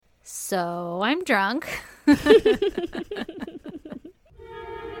So I'm drunk.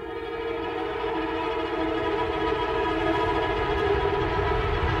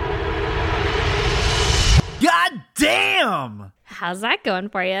 God damn! How's that going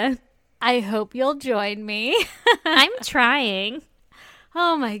for you? I hope you'll join me. I'm trying.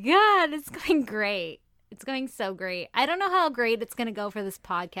 Oh my God, it's going great. It's going so great. I don't know how great it's going to go for this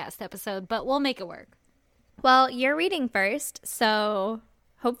podcast episode, but we'll make it work. Well, you're reading first, so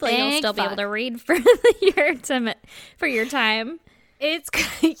hopefully you'll still be able to read for your time. It's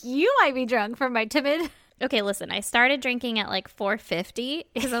you might be drunk for my timid. Okay, listen, I started drinking at like 4:50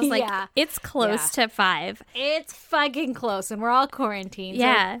 because I was like, it's close to 5. It's fucking close, and we're all quarantined.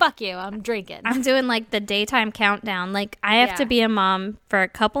 Yeah. So fuck you, I'm drinking. I'm doing like the daytime countdown. Like I have to be a mom for a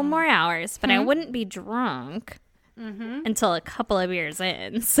couple more hours, but I wouldn't be drunk until a couple of years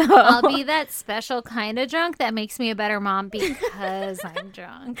in. So I'll be that special kind of drunk that makes me a better mom because I'm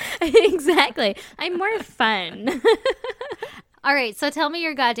drunk. Exactly. I'm more fun. All right, so tell me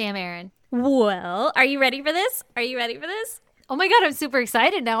your goddamn errand. Well, are you ready for this? Oh my God, I'm super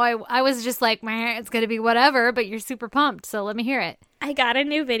excited now. I was just like, meh, it's going to be whatever, but you're super pumped, so let me hear it. I got a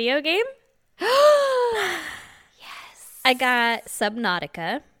new video game. Yes. I got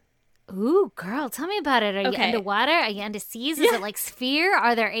Subnautica. Ooh, girl, tell me about it. Are you underwater? Are you under seas? Is it like Sphere?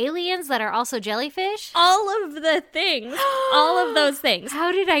 Are there aliens that are also jellyfish? All of the things. All of those things.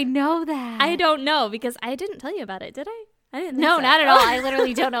 How did I know that? I don't know because I didn't tell you about it, did I? I didn't think No, so. not at all. I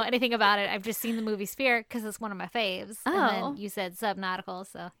literally don't know anything about it. I've just seen the movie Sphere because it's one of my faves. Oh. And then you said subnautical,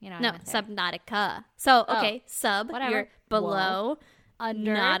 so, you know. No, Subnautica. So, okay, whatever. You're below,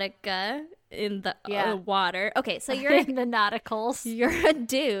 Under. Nautica in the water. Okay, so you're in the nauticals. You're a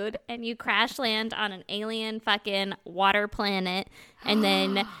dude and you crash land on an alien fucking water planet, and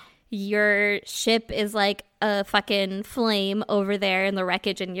then your ship is like a fucking flame over there in the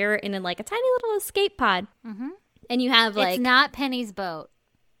wreckage, and you're in like a tiny little escape pod. Mm-hmm. And you have like... It's not Penny's boat.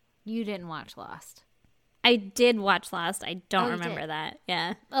 You didn't watch Lost. I did watch Lost. I don't remember that.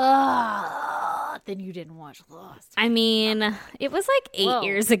 Yeah. Then you didn't watch Lost. I mean, it was like 8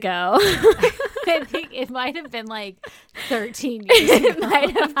 years ago. I think it might have been like 13 years ago. It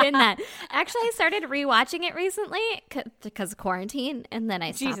might have been that. Actually, I started rewatching it recently because of quarantine, and then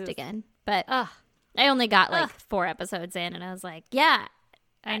I stopped again. But I only got like 4 episodes in, and I was like, yeah.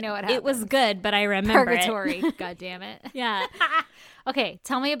 I know it happened. It was good, but I remember Purgatory. God damn it. Yeah. Okay,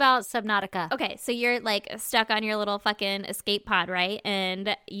 tell me about Subnautica. Okay, so you're like stuck on your little fucking escape pod, right?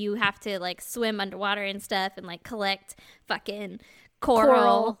 And you have to like swim underwater and stuff and like collect fucking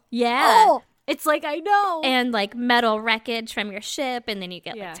coral. Yeah. Oh, it's like I know. And like metal wreckage from your ship, and then you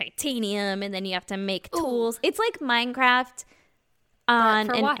get like titanium, and then you have to make tools. It's like Minecraft on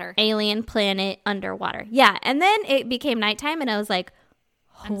an alien planet underwater. Yeah, and then it became nighttime, and I was like,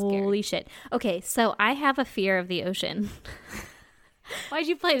 holy shit. Okay, so I have a fear of the ocean. Why'd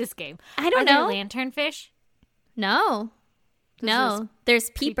you play this game? I don't know. Are there lanternfish? No. There's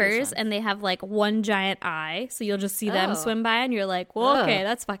peepers, and they have like one giant eye, so you'll just see them swim by, and you're like, well, okay,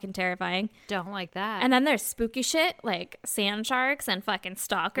 that's fucking terrifying. Don't like that. And then there's spooky shit, like sand sharks and fucking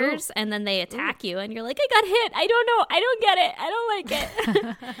stalkers, and then they attack you, and you're like, I got hit. I don't know. I don't get it. I don't like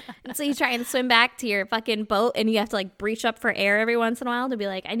it. And so you try and swim back to your fucking boat, and you have to like breach up for air every once in a while to be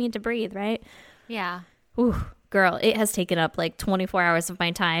like, I need to breathe, right? Yeah. Ooh. Girl, it has taken up like 24 hours of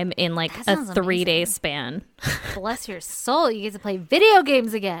my time in like a 3-day span. Bless your soul. You get to play video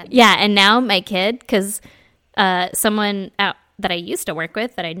games again. Yeah, and now my kid, because someone that I used to work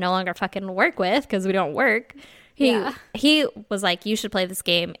with that I no longer fucking work with because we don't work, he was like, you should play this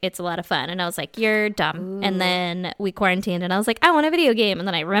game. It's a lot of fun. And I was like, you're dumb. Ooh. And then we quarantined, and I was like, I want a video game. And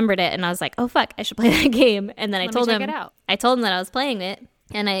then I remembered it, and I was like, oh, fuck, I should play that game. And then I told him that I was playing it.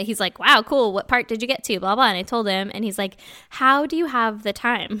 And he's like, wow, cool. What part did you get to? Blah, blah. And I told him, and he's like, how do you have the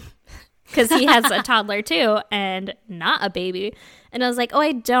time? Because he has a toddler too and not a baby. And I was like, oh,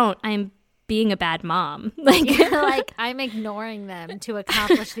 I don't. I'm being a bad mom. Like I'm ignoring them to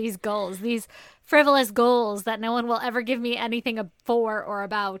accomplish these goals, these frivolous goals that no one will ever give me anything for or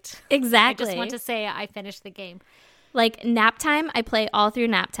about. Exactly. I just want to say I finished the game. Like nap time, I play all through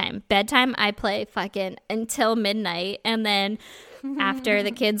nap time. Bedtime, I play fucking until midnight. And then after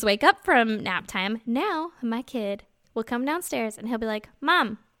the kids wake up from nap time, now my kid will come downstairs and he'll be like,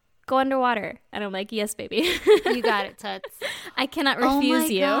 Mom, go underwater. And I'm like, yes, baby. You got it, Toots. I cannot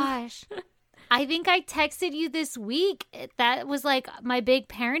refuse you. Oh my gosh. I think I texted you this week. That was like my big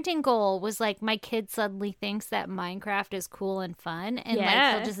parenting goal was like my kid suddenly thinks that Minecraft is cool and fun. And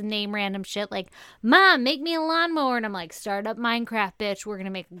like he'll just name random shit like, Mom, make me a lawnmower. And I'm like, start up Minecraft, bitch. We're going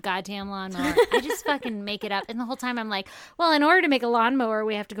to make a goddamn lawnmower. I just fucking make it up. And the whole time I'm like, well, in order to make a lawnmower,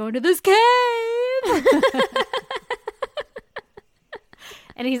 we have to go into this cave.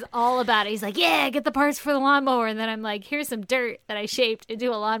 And he's all about it. He's like, yeah, get the parts for the lawnmower. And then I'm like, here's some dirt that I shaped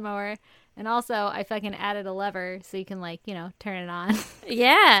into a lawnmower. And also, I fucking added a lever so you can, like, you know, turn it on.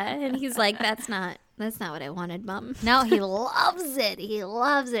 Yeah. And he's like, that's not what I wanted, Mom. No, he loves it. He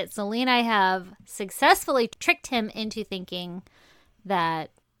loves it. So Lee and I have successfully tricked him into thinking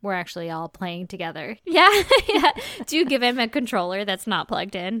that we're actually all playing together. Yeah. Yeah. Do you give him a controller that's not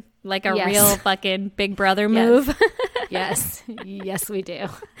plugged in? Like a real fucking Big Brother move? Yes. Yes, we do.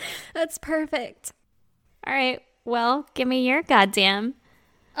 That's perfect. All right. Well, give me your goddamn.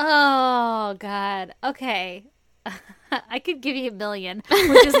 Oh, God. Okay. I could give you a million,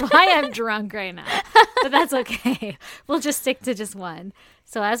 which is why I'm drunk right now. But that's okay. We'll just stick to just one.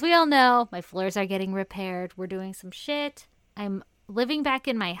 So as we all know, my floors are getting repaired. We're doing some shit. I'm living back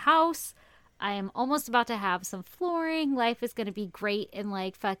in my house. I am almost about to have some flooring. Life is going to be great in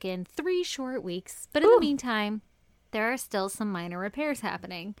like fucking 3 short weeks. But in the meantime, there are still some minor repairs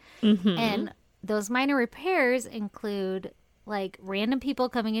happening. Mm-hmm. And those minor repairs include like random people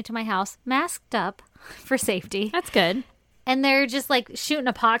coming into my house masked up for safety. That's good. And they're just like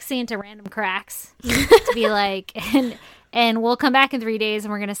shooting epoxy into random cracks to be like, and we'll come back in 3 days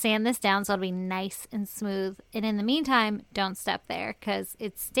and we're going to sand this down so it'll be nice and smooth. And in the meantime, don't step there because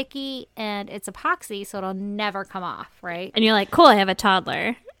it's sticky and it's epoxy, so it'll never come off, right? And you're like, cool, I have a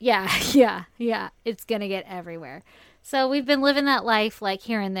toddler. Yeah. It's going to get everywhere. So we've been living that life like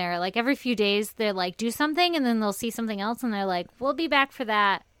here and there. Like every few days, they're like, do something, and then they'll see something else, and they're like, we'll be back for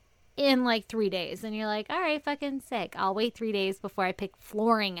that in like 3 days. And you're like, all right, fucking sick. I'll wait 3 days before I pick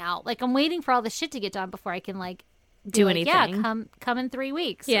flooring out. Like I'm waiting for all the shit to get done before I can like do like, anything. Yeah, come in 3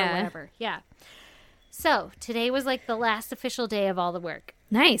 weeks or whatever. Yeah. So today was like the last official day of all the work.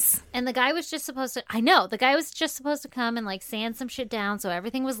 Nice. And the guy was just supposed to, the guy was just supposed to come and like sand some shit down so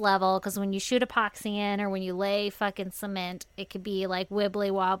everything was level. Because when you shoot epoxy in or when you lay fucking cement, it could be like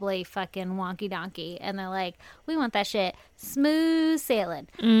wibbly wobbly fucking wonky donkey. And they're like, we want that shit smooth sailing.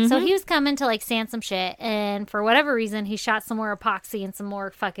 Mm-hmm. So he was coming to like sand some shit. And for whatever reason, he shot some more epoxy and some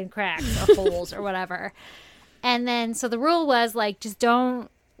more fucking cracks or holes or whatever. And then, so the rule was like, just don't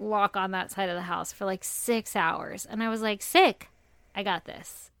walk on that side of the house for like 6 hours. And I was like, sick. I got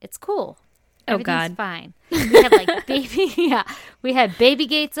this. It's cool. Oh, God. Fine. We had like we had baby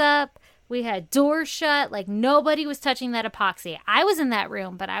gates up. We had doors shut. Like nobody was touching that epoxy. I was in that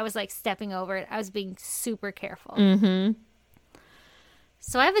room, but I was like stepping over it. I was being super careful. Mm-hmm.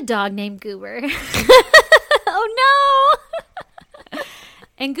 So I have a dog named Goober. Oh, no.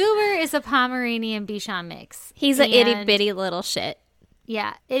 And Goober is a Pomeranian Bichon mix. He's an itty bitty little shit.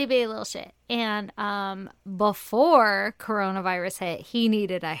 Yeah, itty bitty little shit. And before coronavirus hit, he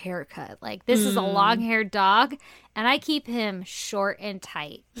needed a haircut. Like, this is a long-haired dog, and I keep him short and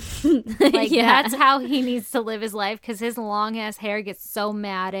tight. Like, that's how he needs to live his life, because his long-ass hair gets so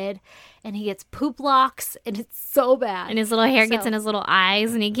matted, and he gets poop locks, and it's so bad. And his little hair gets in his little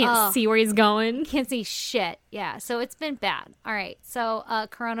eyes, and he can't see where he's going. Can't see shit. Yeah, so it's been bad. All right, so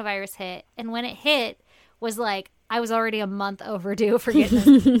coronavirus hit, and when it hit, was like, I was already a month overdue for getting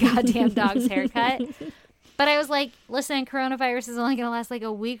this goddamn dog's haircut. But I was like, listen, coronavirus is only going to last like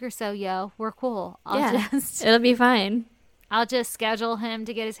a week or so, yo. We're cool. It'll be fine. I'll just schedule him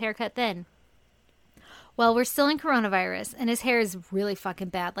to get his haircut then. Well, we're still in coronavirus, and his hair is really fucking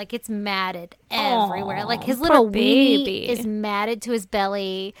bad. Like, it's matted everywhere. Like, his little weenie is matted to his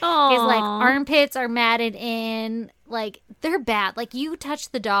belly. Aww. His, like, armpits are matted in. Like, they're bad. Like, you touch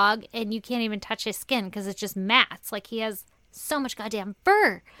the dog, and you can't even touch his skin because it's just mats. Like, he has so much goddamn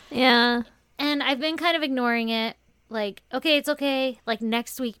fur. Yeah. And I've been kind of ignoring it. Like, okay, it's okay. Like,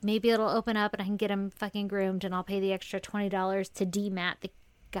 next week, maybe it'll open up, and I can get him fucking groomed, and I'll pay the extra $20 to demat the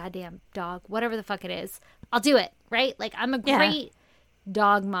goddamn dog, whatever the fuck it is. I'll do it, right? Like, I'm a great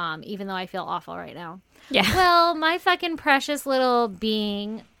dog mom, even though I feel awful right now. Yeah. Well, my fucking precious little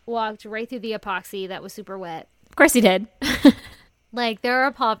being walked right through the epoxy that was super wet. Of course he did. Like, there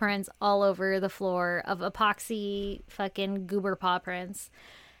are paw prints all over the floor of epoxy fucking Goober paw prints.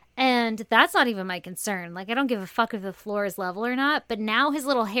 And that's not even my concern. Like, I don't give a fuck if the floor is level or not. But now his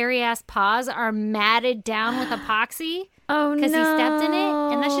little hairy-ass paws are matted down with epoxy. Oh, no. Because he stepped in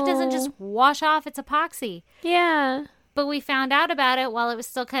it. And that shit doesn't just wash off. It's epoxy. Yeah. But we found out about it while it was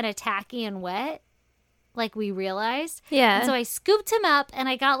still kind of tacky and wet. like we realized. Yeah. And so I scooped him up and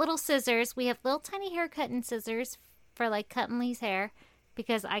I got little scissors. We have little tiny hair cutting scissors for like cutting Lee's hair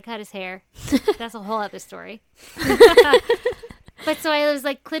because I cut his hair. That's a whole other story. But so I was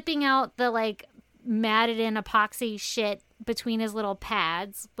like clipping out the like matted in epoxy shit between his little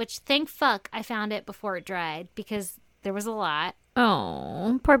pads, which thank fuck I found it before it dried because there was a lot.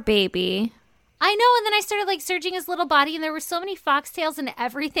 Oh, poor baby. I know, and then I started like searching his little body, and there were so many foxtails and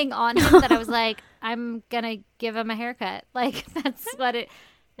everything on him that I was like, I'm gonna give him a haircut. Like that's what it.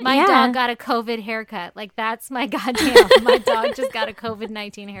 My dog got a COVID haircut. Like that's my goddamn. My dog just got a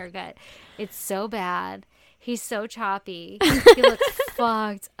COVID-19 haircut. It's so bad. He's so choppy. He looks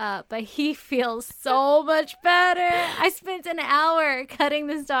fucked up, but he feels so much better. I spent an hour cutting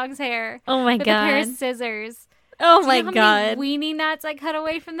this dog's hair. Oh my with a pair of God. scissors. Oh Do my you know how many God. weenie nuts I cut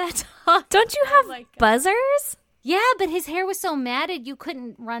away from that dog? Don't you have buzzers? Yeah, but his hair was so matted you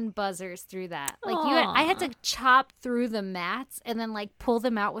couldn't run buzzers through that. Like I had to chop through the mats and then like pull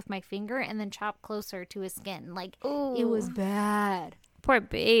them out with my finger and then chop closer to his skin. Like it was bad. Poor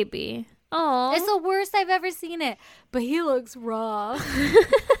baby. Oh, It's the worst I've ever seen it. But he looks raw.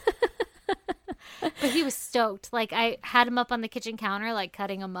 But he was stoked. Like I had him up on the kitchen counter, like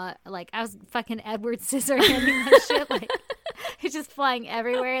cutting him up. Like I was fucking Edward Scissorhanding that shit. Like it's just flying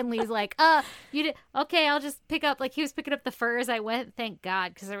everywhere. And Lee's like, you did okay. I'll just pick up. Like he was picking up the fur as I went. Thank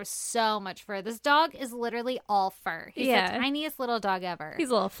God, because there was so much fur. This dog is literally all fur. He's the tiniest little dog ever. he's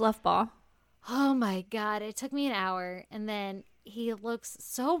a little fluff ball. Oh my God. It took me an hour. And then he looks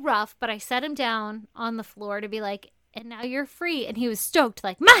so rough, but I set him down on the floor to be like, and now you're free. And he was stoked,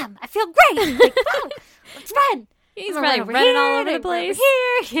 like, Mom, I feel great. Like, woo, let's run. He's I'm probably over running here, all over the and place.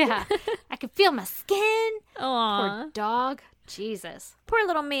 Here. Yeah. I can feel my skin. Aw, Poor dog. Jesus. poor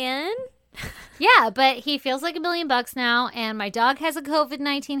little man. Yeah, but he feels like $1 million now, and my dog has a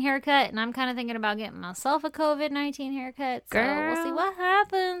COVID-19 haircut, and I'm kind of thinking about getting myself a COVID-19 haircut. So we'll see Girl. what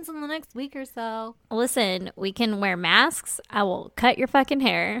happens in the next week or so. Listen, we can wear masks. I will cut your fucking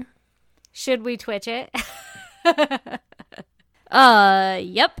hair. Should we Twitch it?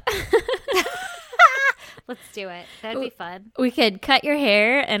 Yep. Let's do it. That'd be fun. We could cut your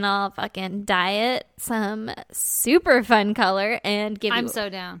hair and I'll fucking dye it some super fun color and give you. I'm so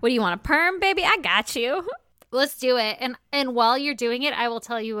down. What do you want, a perm, baby? I got you. Let's do it. And while you're doing it, I will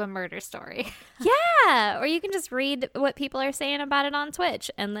tell you a murder story. Yeah. Or you can just read what people are saying about it on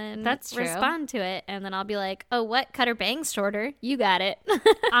Twitch and then That's true. respond to it. And then I'll be like, oh, what? Cut her bangs shorter. You got it.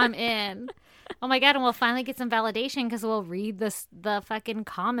 I'm in. Oh my God, and we'll finally get some validation because we'll read the fucking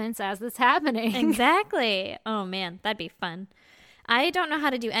comments as it's happening. Exactly. Oh, man. That'd be fun. I don't know how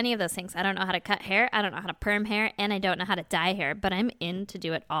to do any of those things. I don't know how to cut hair. I don't know how to perm hair. And I don't know how to dye hair. But I'm in to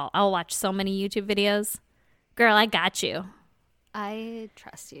do it all. I'll watch so many YouTube videos. Girl, I got you. I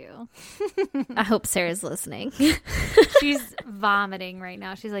trust you. I hope Sarah's listening. She's vomiting right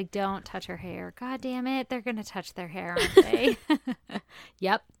now. She's like, don't touch her hair. God damn it. They're going to touch their hair, aren't they?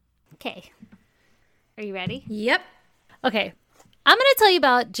 Yep. Okay. Are you ready? Yep. Okay. I'm going to tell you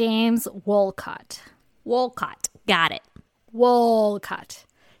about James Wolcott. Wolcott. Got it. Wolcott.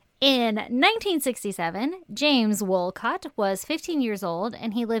 In 1967, James Wolcott was 15 years old,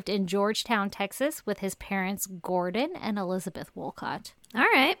 and he lived in Georgetown, Texas, with his parents Gordon and Elizabeth Wolcott. All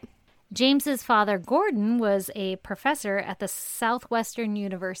right. James's father, Gordon, was a professor at the Southwestern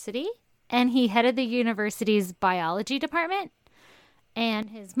University, and he headed the university's biology department. And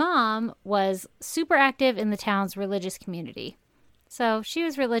his mom was super active in the town's religious community. So she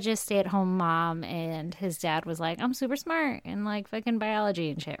was religious, stay-at-home mom, and his dad was like, I'm super smart in like fucking biology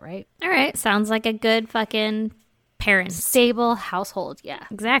and shit, right? All right. Sounds like a good fucking parent. Stable household, yeah.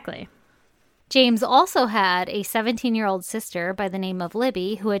 Exactly. James also had a 17-year-old sister by the name of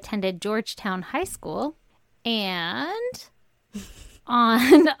Libby who attended Georgetown High School. And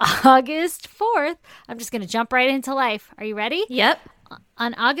on August 4th, I'm just going to jump right into life. Are you ready? Yep.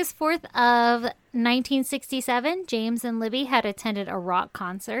 On August 4th of 1967, James and Libby had attended a rock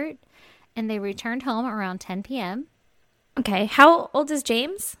concert, and they returned home around 10 p.m. Okay. How old is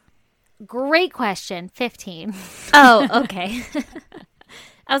James? Great question. 15. Oh, okay.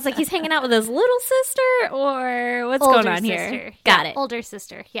 I was like, he's hanging out with his little sister, or what's going on here? Got it. Older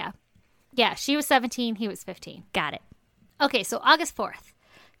sister, yeah. Yeah, she was 17, he was 15. Got it. Okay, so August 4th.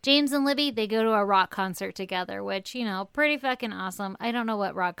 James and Libby, they go to a rock concert together, which, you know, pretty fucking awesome. I don't know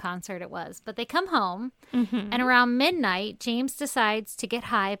what rock concert it was, but they come home, and around midnight, James decides to get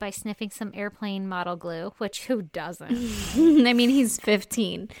high by sniffing some airplane model glue, which who doesn't? I mean, he's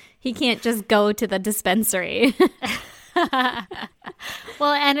 15. He can't just go to the dispensary.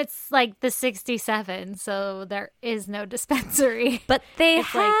 Well, and it's like the 67, so there is no dispensary. But they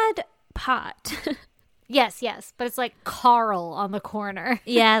It's like- had pot. Yes, but it's like Carl on the corner.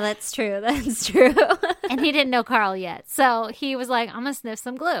 Yeah, that's true. That's true. And he didn't know Carl yet. So he was like, I'm going to sniff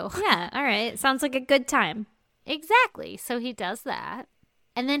some glue. Yeah, all right. Sounds like a good time. Exactly. So he does that.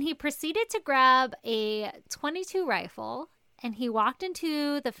 And then he proceeded to grab a .22 rifle, and he walked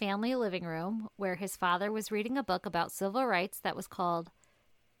into the family living room where his father was reading a book about civil rights that was called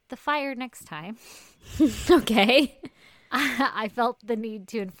The Fire Next Time. Okay. I felt the need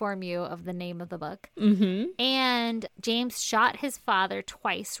to inform you of the name of the book. Mm-hmm. And James shot his father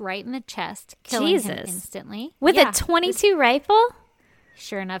twice right in the chest, killing him instantly. With a .22 rifle?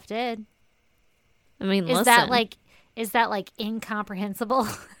 Sure enough did. I mean, Is that like incomprehensible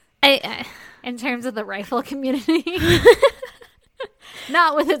I in terms of the rifle community?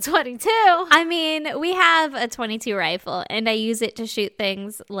 Not with a .22. I mean, we have a .22 rifle, and I use it to shoot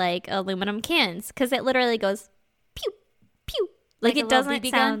things like aluminum cans because it literally goes pew, pew. Like it doesn't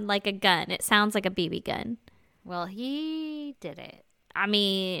sound like a gun. It sounds like a BB gun. Well, he did it. I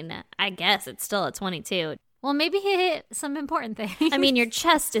mean, I guess it's still a .22. Well, maybe he hit some important things. I mean, your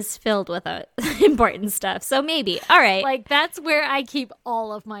chest is filled with important stuff, so maybe. All right. Like, that's where I keep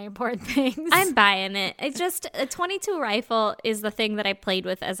all of my important things. I'm buying it. It's just a .22 rifle is the thing that I played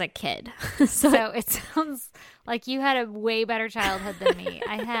with as a kid. So it sounds like you had a way better childhood than me.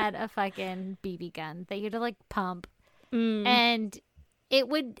 I had a fucking BB gun that you had to, like, pump. And it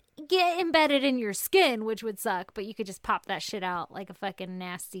would get embedded in your skin, which would suck, but you could just pop that shit out like a fucking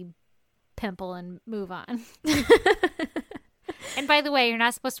nasty pimple and move on. And by the way, you're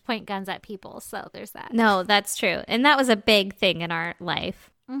not supposed to point guns at people, so there's that. No, that's true. And that was a big thing in our life.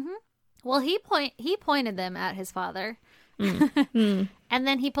 Mm-hmm. Well, he pointed them at his father. And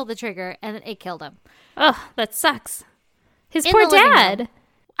then he pulled the trigger and it killed him. Oh, that sucks. His In poor the living dad. room.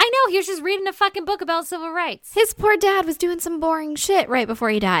 I know, he was just reading a fucking book about civil rights. His poor dad was doing some boring shit right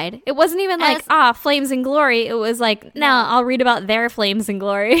before he died. It wasn't even like, flames and glory. It was like, no, I'll read about their flames and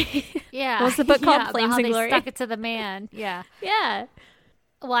glory. Yeah. What's the book called? About Flames how and they Glory? stuck it to the man. Yeah. Yeah.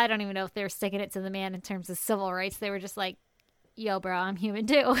 Well, I don't even know if they were sticking it to the man in terms of civil rights. They were just like, yo, bro, I'm human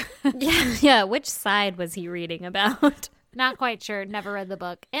too. Yeah. Which side was he reading about? Not quite sure. Never read the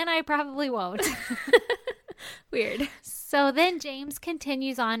book. And I probably won't. Weird. So then James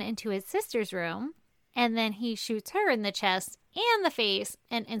continues on into his sister's room, and then he shoots her in the chest and the face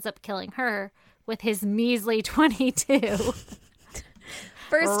and ends up killing her with his measly .22.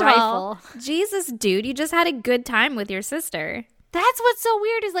 First of all, Jesus, dude, you just had a good time with your sister. That's what's so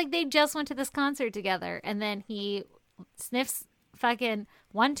weird is like they just went to this concert together, and then he sniffs fucking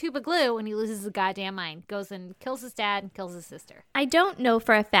one tube of glue and he loses his goddamn mind. Goes and kills his dad and kills his sister. I don't know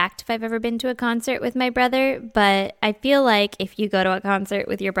for a fact if I've ever been to a concert with my brother, but I feel like if you go to a concert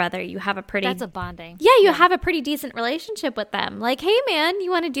with your brother, you have a pretty... That's a bonding. Yeah, you have a pretty decent relationship with them. Like, hey, man, you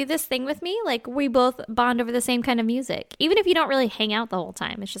want to do this thing with me? Like, we both bond over the same kind of music. Even if you don't really hang out the whole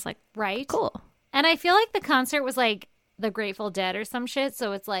time. It's just like, right? Cool. And I feel like the concert was like the Grateful Dead or some shit,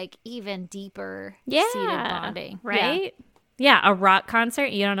 so it's like even deeper seated bonding. Right? Yeah, a rock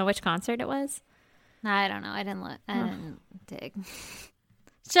concert. You don't know which concert it was? I don't know. I didn't look. I didn't dig.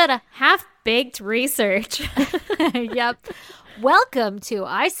 Shoulda. Half-baked research. Yep. Welcome to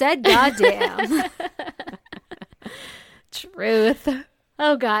I Said Goddamn. Truth.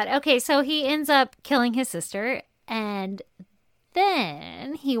 Oh, God. Okay, so he ends up killing his sister, and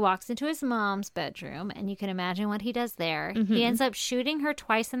then he walks into his mom's bedroom, and you can imagine what he does there. Mm-hmm. He ends up shooting her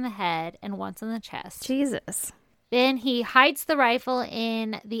twice in the head and once in the chest. Jesus. Then he hides the rifle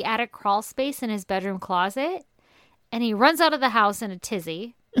in the attic crawl space in his bedroom closet, and he runs out of the house in a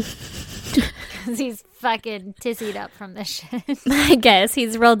tizzy. Because he's fucking tizzied up from this shit. I guess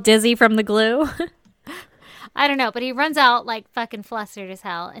he's real dizzy from the glue. I don't know, but he runs out like fucking flustered as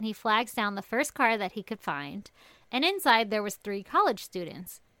hell, and he flags down the first car that he could find. And inside there was 3 college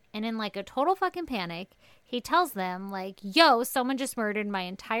students. And in like a total fucking panic, he tells them like, yo, someone just murdered my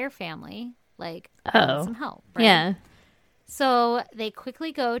entire family. Like, I need some help, right? Yeah. So they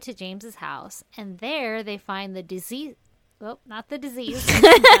quickly go to James's house, and there they find the disease. Well, not the disease.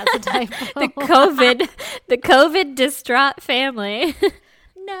 That's a typo. the COVID distraught family.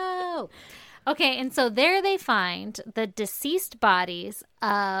 No. Okay, and so there they find the deceased bodies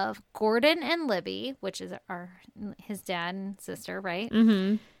of Gordon and Libby, which is his dad and sister, right?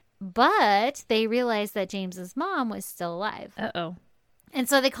 Mm-hmm. But they realize that James's mom was still alive. Uh-oh. And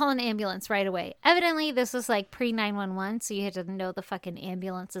so they call an ambulance right away. Evidently, this was like pre-911, so you had to know the fucking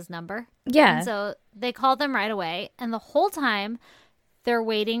ambulance's number. Yeah. And so they called them right away. And the whole time, they're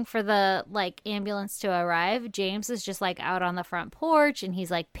waiting for the like ambulance to arrive, James is just like out on the front porch and he's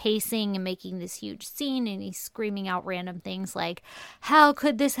like pacing and making this huge scene and he's screaming out random things like, how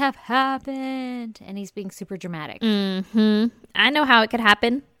could this have happened? And he's being super dramatic. I know how it could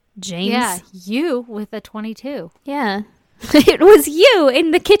happen. James. Yeah, you with a 22. Yeah. It was you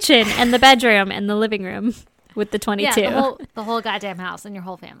in the kitchen and the bedroom and the living room with the 22. Yeah, the whole goddamn house and your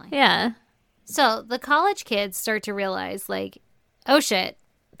whole family. Yeah. So the college kids start to realize, like, oh shit,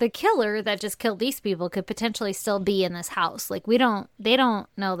 the killer that just killed these people could potentially still be in this house. Like, they don't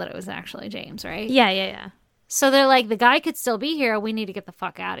know that it was actually James, right? Yeah. So they're like, the guy could still be here. We need to get the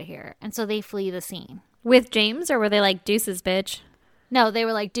fuck out of here. And so they flee the scene. With James, or were they like, deuces, bitch? No, they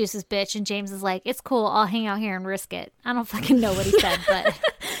were like, deuces, bitch. And James is like, it's cool. I'll hang out here and risk it. I don't fucking know what he said, but...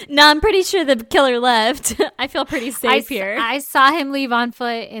 No, I'm pretty sure the killer left. I feel pretty safe here. I saw him leave on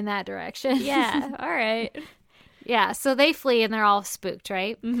foot in that direction. Yeah, all right. Yeah, so they flee and they're all spooked,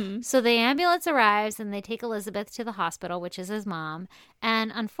 right? Mm-hmm. So the ambulance arrives and they take Elizabeth to the hospital, which is his mom.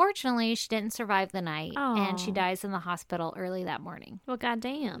 And unfortunately, she didn't survive the night and she dies in the hospital early that morning. Well,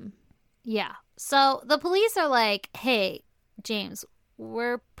 goddamn. Yeah. So the police are like, hey, James,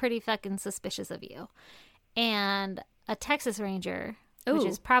 we're pretty fucking suspicious of you. And a Texas Ranger, which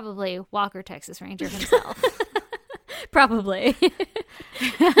is probably Walker Texas Ranger himself. Probably.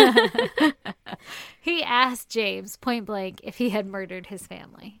 He asked James point blank if he had murdered his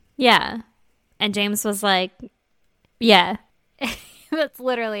family. Yeah. And James was like, yeah. That's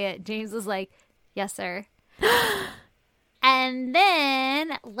literally it. James was like, yes, sir. And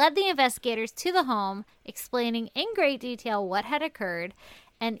then led the investigators to the home, explaining in great detail what had occurred,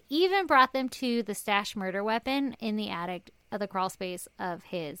 and even brought them to the stashed murder weapon in the attic of the crawl space of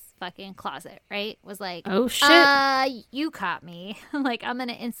his fucking closet, right? Was like, oh, shit. You caught me. Like, I'm going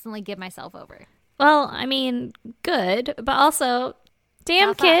to instantly give myself over. Well, I mean, good, but also,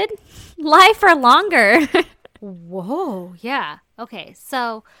 damn kid, lie for longer. Whoa, yeah. Okay,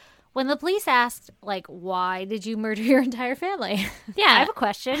 so when the police asked, like, why did you murder your entire family? Yeah. I have a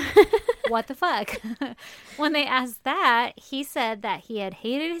question. What the fuck? When they asked that, he said that he had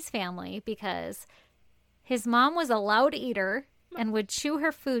hated his family because his mom was a loud eater and would chew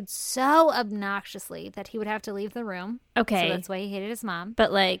her food so obnoxiously that he would have to leave the room. Okay. So that's why he hated his mom.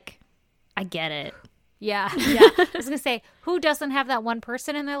 But, like, I get it. Yeah. I was going to say, who doesn't have that one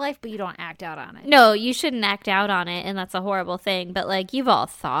person in their life, but you don't act out on it? No, you shouldn't act out on it, and that's a horrible thing. But, like, you've all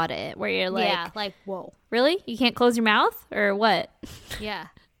thought it, where you're like... Yeah, like, whoa. Really? You can't close your mouth? Or what? Yeah.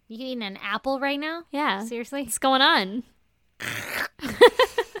 You eating an apple right now? Yeah. Seriously? What's going on?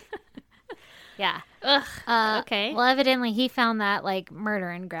 Yeah. Ugh. Okay. Well, evidently he found that, like,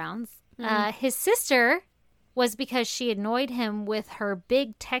 murdering grounds. His sister was because she annoyed him with her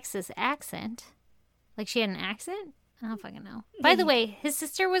big Texas accent. Like, she had an accent? I don't fucking know. By the way, his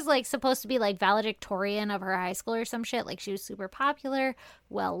sister was, like, supposed to be, like, valedictorian of her high school or some shit. Like, she was super popular,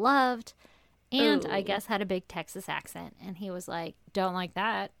 well-loved, and I guess had a big Texas accent. And he was like, don't like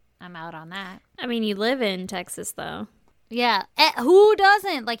that. I'm out on that. I mean, you live in Texas, though. Yeah. Who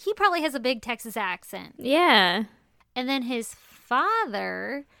doesn't? Like, he probably has a big Texas accent. Yeah. And then his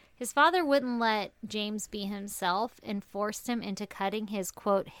father wouldn't let James be himself and forced him into cutting his,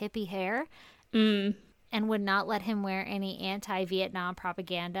 quote, hippie hair. And would not let him wear any anti-Vietnam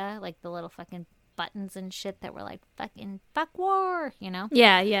propaganda, like the little fucking buttons and shit that were like, fucking fuck war, you know?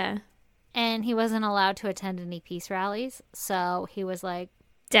 Yeah. And he wasn't allowed to attend any peace rallies. So he was like,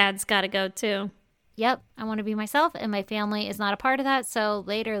 Dad's got to go, too. yep, I want to be myself, and my family is not a part of that, so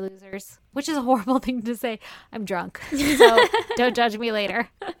later, losers. Which is a horrible thing to say. I'm drunk, so don't judge me later.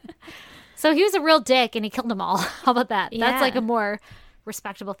 So he was a real dick, and he killed them all. How about that? Yeah. That's like a more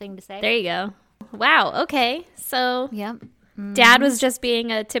respectable thing to say. There you go. Wow, okay. So Yep. Dad was just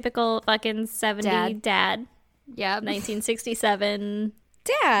being a typical fucking 70 dad. Yep. 1967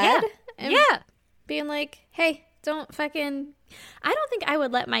 dad. And Yeah. being like, hey, don't fucking... I don't think I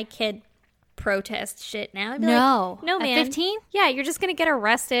would let my kid protest shit now. I'd be No. like, no, At man. 15? Yeah, you're just going to get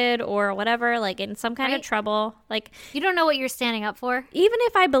arrested or whatever, like in some kind of Right. trouble. Like, You don't know what you're standing up for? even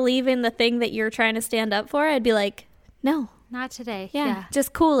if I believe in the thing that you're trying to stand up for, I'd be like, no. Not today. Yeah,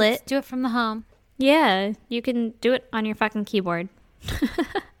 just cool it. Do it from the home. Yeah, you can do it on your fucking keyboard.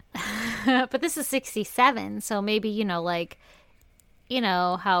 But this is 67, so maybe, like,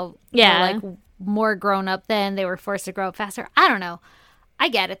 how Yeah. they're, like, more grown up then. They were forced to grow up faster. I don't know. I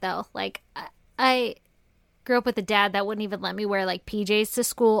get it, though. Like, I grew up with a dad that wouldn't even let me wear, like, PJs to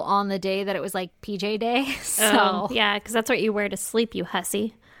school on the day that it was, like, PJ day. So, yeah, because that's what you wear to sleep, you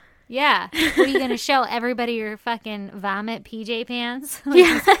hussy. yeah. What are you going to show? Everybody your fucking vomit PJ pants? Like,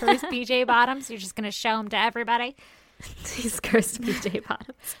 these Bruce PJ bottoms? You're just going to show them to everybody? These cursed PJ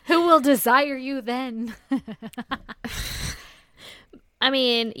bottoms. Who will desire you then? I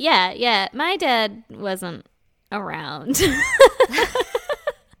mean, yeah. My dad wasn't around.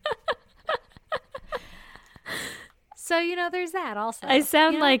 So, there's that also. I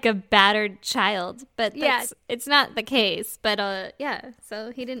sound like a battered child, but it's not the case. But yeah,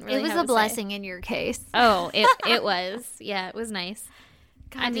 so he didn't really It was have a say. blessing in your case. Oh, it was. Yeah, it was nice.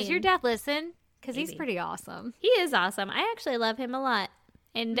 God, does your dad listen? Because he's maybe. pretty awesome. He is awesome. I actually love him a lot.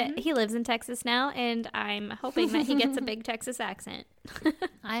 And he lives in Texas now, and I'm hoping that he gets a big Texas accent.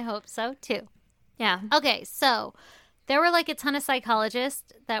 I hope so, too. Yeah. Okay, so there were like a ton of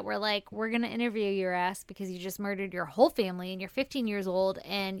psychologists that were like, we're going to interview your ass because you just murdered your whole family and you're 15 years old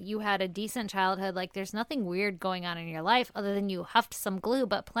and you had a decent childhood. Like, there's nothing weird going on in your life other than you huffed some glue,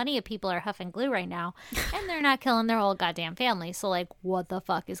 but plenty of people are huffing glue right now and they're not killing their whole goddamn family. So, like, what the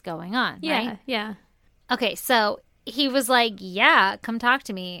fuck is going on, right? Yeah. Okay, so he was like, yeah, come talk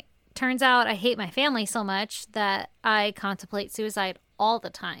to me. Turns out I hate my family so much that I contemplate suicide all the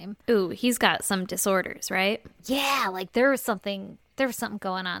time. Ooh, he's got some disorders, right? Yeah, like there was something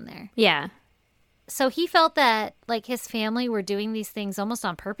going on there. Yeah. So he felt that like his family were doing these things almost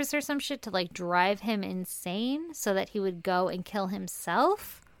on purpose or some shit to like drive him insane so that he would go and kill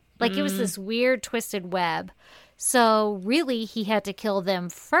himself. Like it was this weird twisted web. So really he had to kill them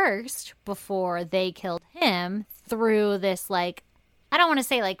first before they killed him through this like, I don't want to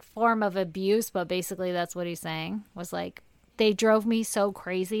say like form of abuse, but basically that's what he's saying was like, they drove me so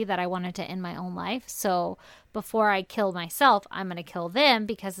crazy that I wanted to end my own life. So before I kill myself, I'm going to kill them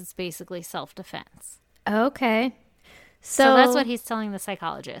because it's basically self-defense. Okay. So that's what he's telling the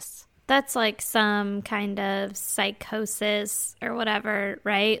psychologists. That's like some kind of psychosis or whatever,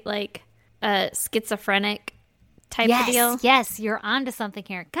 right? Like a schizophrenic type of deal. Yes, you're onto something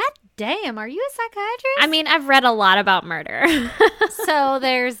here. God damn, are you a psychiatrist? I mean, I've read a lot about murder. So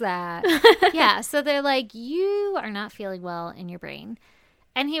there's that. Yeah, so they're like, you are not feeling well in your brain.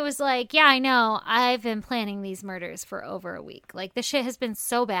 And he was like, yeah, I know. I've been planning these murders for over a week. Like, the shit has been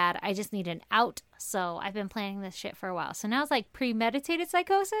so bad. I just need an out. So I've been planning this shit for a while. So now it's like premeditated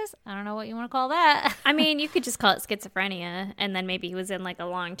psychosis. I don't know what you want to call that. I mean, you could just call it schizophrenia. And then maybe he was in like a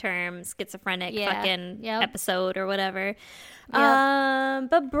long-term schizophrenic episode or whatever. Yep.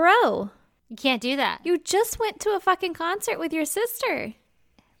 But bro, You can't do that. you just went to a fucking concert with your sister.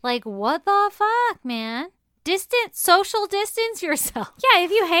 Like, what the fuck, man? Social distance yourself. Yeah, if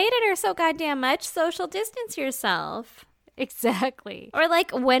you hated her so goddamn much, social distance yourself. Exactly. Or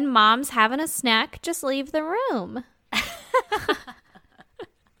like when mom's having a snack, just leave the room.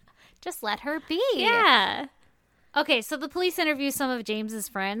 Just let her be. Yeah. Okay, so the police interview some of James's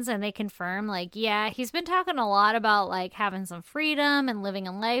friends and they confirm, like, yeah, he's been talking a lot about, like, having some freedom and living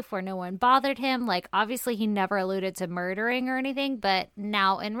a life where no one bothered him. Like, obviously he never alluded to murdering or anything, but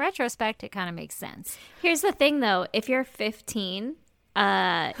now in retrospect, it kind of makes sense. Here's the thing, though. If you're 15,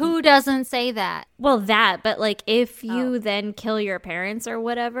 Who doesn't say that? well, but like if you then kill your parents or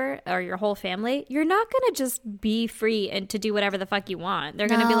whatever, or your whole family, you're not going to just be free and to do whatever the fuck you want. They're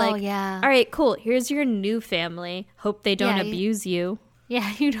going to be like, yeah. all right, cool. Here's your new family. Hope they don't Yeah, abuse you. Yeah,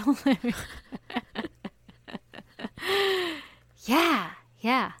 you don't live.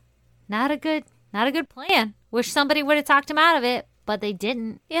 Yeah. Not a good plan. Wish somebody would have talked him out of it, but they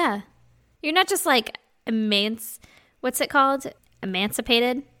didn't. Yeah. You're not just like what's it called?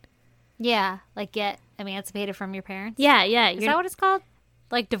 Emancipated? Yeah, like get emancipated from your parents. Yeah. Is that what it's called?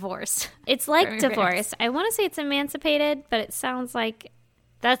 Like divorced. It's from like your divorce. parents. I want to say it's emancipated, but it sounds like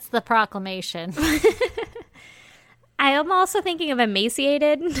That's the proclamation. I am also thinking of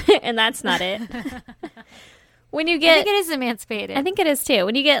emaciated, and that's not it. When you I get think it is emancipated. I think it is too.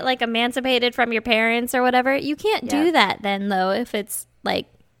 When you get like emancipated from your parents or whatever, you can't do Yeah. that then though if it's like,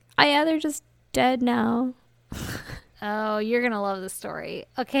 oh yeah, they're just dead now. Oh, you're going to love the story.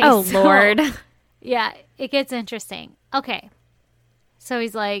 Okay. Oh so- Lord. Yeah, it gets interesting. Okay. So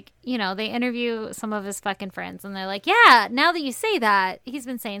he's like, they interview some of his fucking friends and they're like, yeah, now that you say that, he's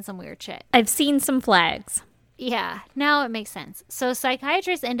been saying some weird shit. I've seen some flags. Yeah, now it makes sense. So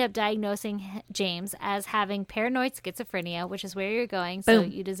psychiatrists end up diagnosing James as having paranoid schizophrenia, which is where you're going, so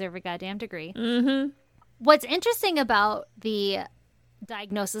Boom. you deserve a goddamn degree. Mm-hmm. What's interesting about the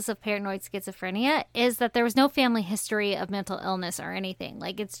diagnosis of paranoid schizophrenia is that there was no family history of mental illness or anything.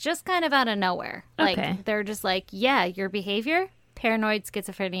 Like, it's just kind of out of nowhere. Okay. Like, they're just like, yeah, your behavior, paranoid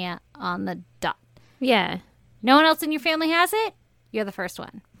schizophrenia on the dot. Yeah. No one else in your family has it? You're the first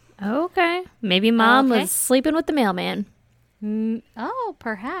one. Okay. Maybe mom Okay. was sleeping with the mailman. Oh,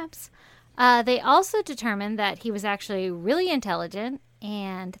 perhaps. They also determined that he was actually really intelligent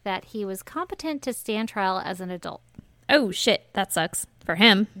and that he was competent to stand trial as an adult. Oh, shit. That sucks for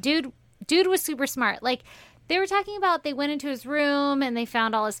him. Dude was super smart. Like, they were talking about they went into his room and they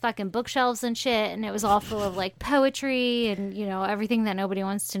found all his fucking bookshelves and shit, and it was all full of, like, poetry and, you know, everything that nobody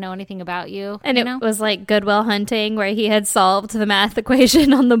wants to know anything about you. And you it know? was like Goodwill Hunting where he had solved the math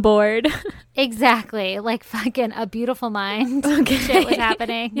equation on the board. Exactly. Like, fucking A Beautiful Mind shit was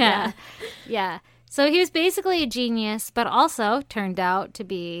happening. Yeah. Yeah. So he was basically a genius, but also turned out to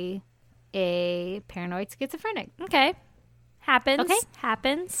be a paranoid schizophrenic. Okay. Happens. Okay.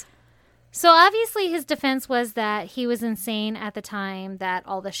 Happens. So obviously his defense was that he was insane at the time that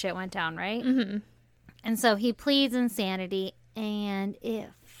all this shit went down, right? Mm-hmm. And so he pleads insanity, and it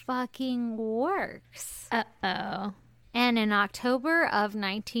fucking works. Uh-oh. And in October of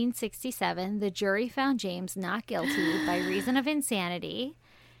 1967, the jury found James not guilty by reason of insanity.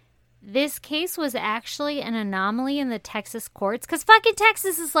 This case was actually an anomaly in the Texas courts, because fucking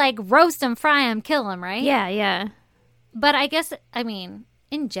Texas is like, roast him, fry him, kill him, right? Yeah, yeah. But I guess, I mean,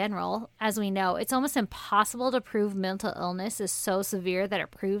 in general, as we know, it's almost impossible to prove mental illness is so severe that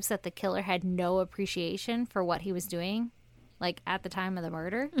it proves that the killer had no appreciation for what he was doing, like, at the time of the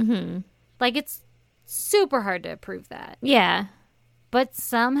murder. Mm-hmm. Like, it's super hard to prove that. Yeah. But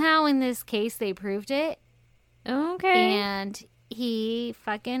somehow in this case, they proved it. Okay. And he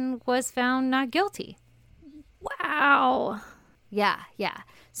fucking was found not guilty. Wow. Yeah.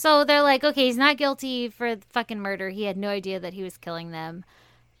 So they're like, okay, he's not guilty for fucking murder. He had no idea that he was killing them,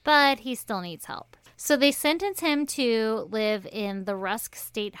 but he still needs help. So they sentence him to live in the Rusk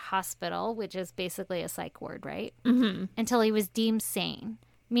State Hospital, which is basically a psych ward, right? Mm-hmm. Until he was deemed sane,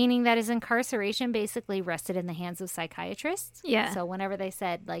 meaning that his incarceration basically rested in the hands of psychiatrists. Yeah. So whenever they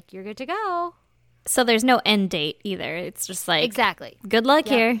said, like, you're good to go. So there's no end date either. It's just like, Exactly. good luck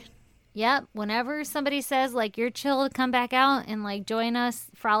here. Yep. Whenever somebody says, like, you're chill to come back out and, like, join us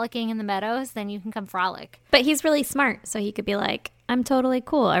frolicking in the meadows, then you can come frolic. But he's really smart, so he could be like, I'm totally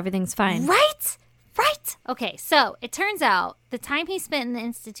cool. Everything's fine. Right? Okay, so it turns out the time he spent in the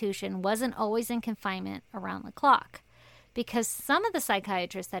institution wasn't always in confinement around the clock, because some of the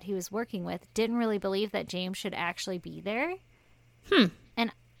psychiatrists that he was working with didn't really believe that James should actually be there.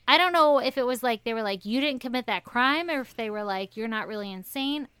 And I don't know if it was like they were like, you didn't commit that crime, or if they were like, you're not really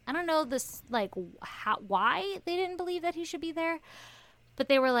insane. I don't know this, like, why they didn't believe that he should be there. But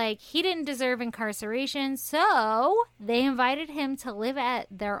they were like, he didn't deserve incarceration, so they invited him to live at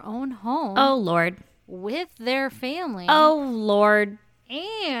their own home. Oh, Lord. With their family. Oh, Lord.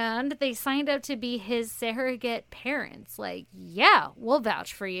 And they signed up to be his surrogate parents. Like, yeah, we'll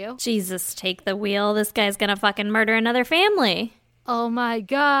vouch for you. Jesus, take the wheel. This guy's gonna fucking murder another family. Oh my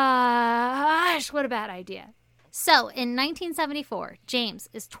gosh, what a bad idea. So, in 1974, James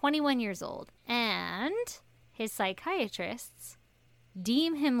is 21 years old, and his psychiatrists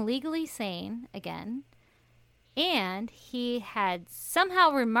deem him legally sane again, and he had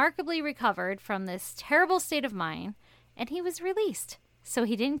somehow remarkably recovered from this terrible state of mind, and he was released. So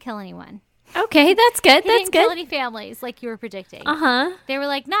he didn't kill anyone. Okay, that's good. He That's didn't kill good. any families like you were predicting. Uh-huh. They were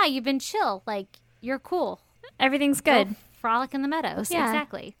like, nah, you've been chill. Like, you're cool. Everything's Go good. frolic in the meadows. Yeah.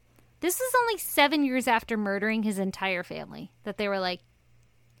 Exactly. This was only 7 years after murdering his entire family that they were like,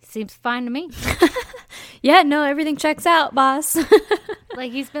 seems fine to me. Yeah, no, everything checks out, boss.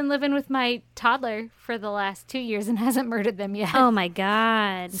 Like, he's been living with my toddler for the last 2 years and hasn't murdered them yet. Oh, my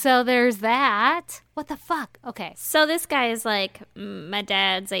God. So there's that. What the fuck? Okay. So this guy is like my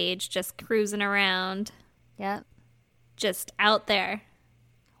dad's age, just cruising around, Yep. just out there.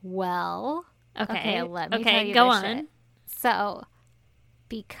 Well. Okay. Let me Okay, tell you go this on. shit. So,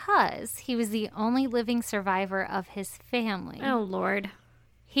 because he was the only living survivor of his family, Oh, Lord.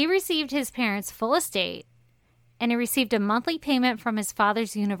 he received his parents' full estate, and he received a monthly payment from his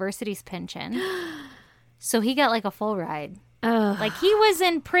father's university's pension. So he got like a full ride. Oh. Like, he was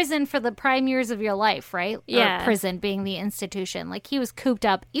in prison for the prime years of your life, right? Yeah. Or prison being the institution. Like, he was cooped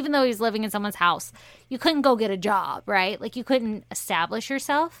up, even though he was living in someone's house. You couldn't go get a job, right? Like, you couldn't establish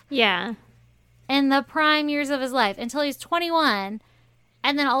yourself Yeah. in the prime years of his life until he's 21.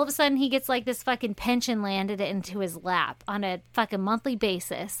 And then all of a sudden he gets like this fucking pension landed into his lap on a fucking monthly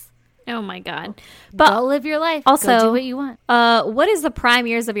basis. Oh, my God. Go But live your life. also, Go do what you want. what is the prime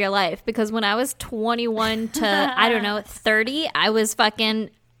years of your life? Because when I was 21 to, I don't know, 30, I was fucking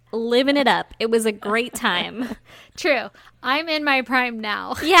living it up. It was a great time. True. I'm in my prime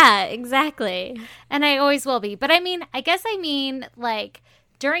now. Yeah, exactly. And I always will be. But I guess I mean like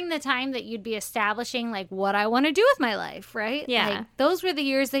during the time that you'd be establishing like what I want to do with my life, right? Yeah. Like, those were the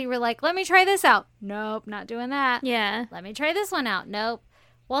years that you were like, let me try this out. Nope, not doing that. Yeah. Let me try this one out. Nope.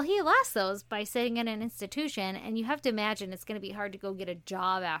 Well, he lost those by sitting in an institution, and you have to imagine it's going to be hard to go get a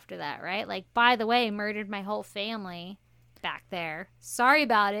job after that, right? Like, by the way, murdered my whole family. back there. Sorry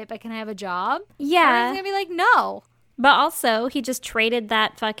about it, but can I have a job? Yeah. Everyone's going to be like, no. But also, he just traded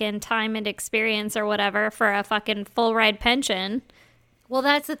that fucking time and experience or whatever for a fucking full ride pension. Well,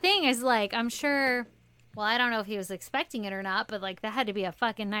 that's the thing is, like, I'm sure, well, I don't know if he was expecting it or not, but, like, that had to be a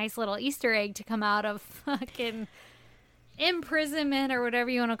fucking nice little Easter egg to come out of fucking imprisonment or whatever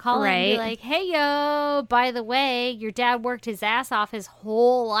you want to call it. And be like, hey, yo, by the way, your dad worked his ass off his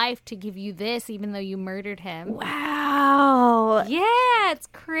whole life to give you this, even though you murdered him. Wow. Yeah, it's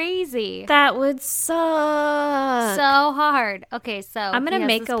crazy. That would suck. So hard. Okay, so I'm going to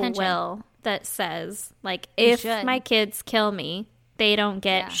make a pension. will that says, like, if my kids kill me, they don't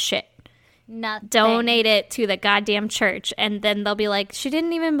get shit. Nothing. Donate it to the goddamn church. And then they'll be like, she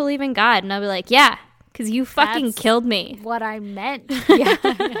didn't even believe in God. And I'll be like, yeah, because you fucking That's killed me. What I meant.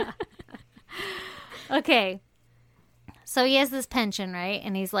 Yeah. Okay. So he has this pension, right?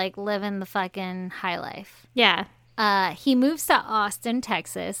 And he's like living the fucking high life. Yeah. He moves to Austin,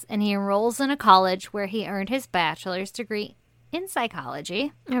 Texas, and he enrolls in a college where he earned his bachelor's degree in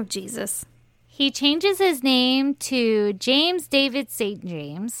psychology. Oh, Jesus. He changes his name to James David St.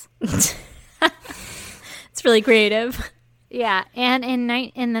 James. It's really creative. Yeah, and in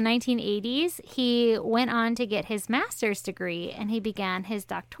the 1980s, he went on to get his master's degree, and he began his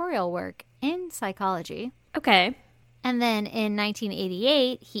doctoral work in psychology. Okay. And then in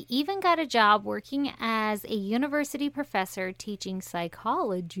 1988, he even got a job working as a university professor teaching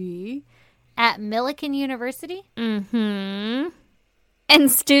psychology at Millikan University. Mm-hmm. And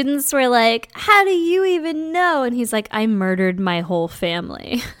students were like, how do you even know? And he's like, I murdered my whole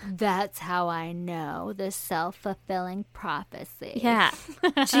family. That's how I know the self-fulfilling prophecy. Yeah.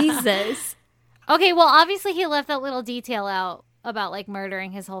 Jesus. Okay, well, obviously he left that little detail out about, like,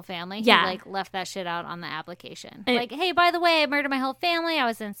 murdering his whole family. Yeah. He, like, left that shit out on the application. Like, hey, by the way, I murdered my whole family. I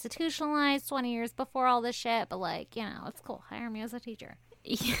was institutionalized 20 years before all this shit. But, like, you know, it's cool. Hire me as a teacher.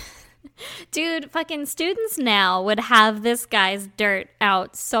 Yeah. Dude, fucking students now would have this guy's dirt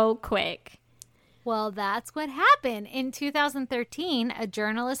out so quick. Well, that's what happened. In 2013, a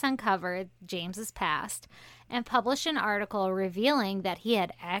journalist uncovered James's past and published an article revealing that he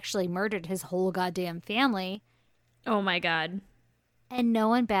had actually murdered his whole goddamn family. Oh my God. And no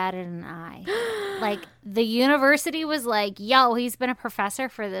one batted an eye. Like, the university was like, yo, he's been a professor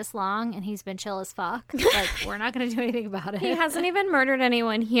for this long and he's been chill as fuck. Like, we're not going to do anything about it. He hasn't even murdered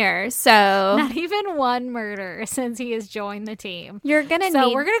anyone here, so... Not even one murder since he has joined the team. We're going to call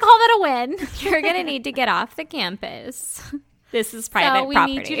that a win. You're going to need to get off the campus. This is private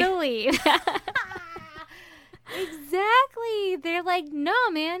property. We need you to leave. Exactly. They're like, no,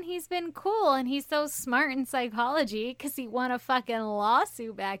 man, he's been cool and he's so smart in psychology because he won a fucking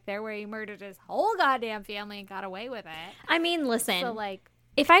lawsuit back there where he murdered his whole goddamn family and got away with it. I mean, listen. So, like,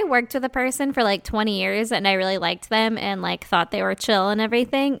 if I worked with a person for like 20 years and I really liked them and like thought they were chill and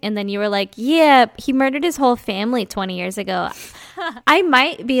everything, and then you were like, yeah, he murdered his whole family 20 years ago, I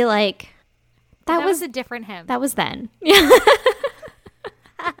might be like, that was a different him. That was then.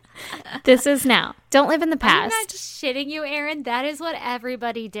 This is now. Don't live in the past. I'm not shitting you, Aaron. That is what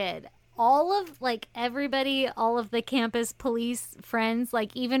everybody did. All of the campus police friends,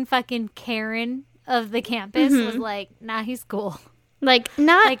 like even fucking Karen of the campus was like, nah, he's cool. Like,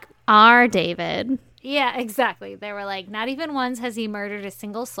 not like our David. Yeah, exactly. They were like, not even once has he murdered a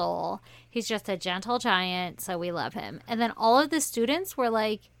single soul. He's just a gentle giant, so we love him. And then all of the students were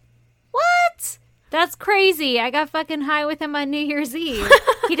like, what? That's crazy. I got fucking high with him on New Year's Eve.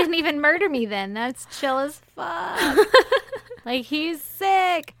 He didn't even murder me then. That's chill as fuck. Like, he's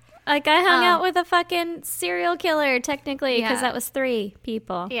sick. Like, I hung out with a fucking serial killer, technically, because that was 3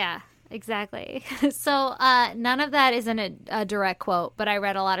 people. Yeah, exactly. So, none of that isn't a direct quote, but I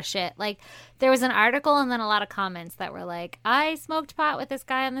read a lot of shit. Like, there was an article and then a lot of comments that were like, I smoked pot with this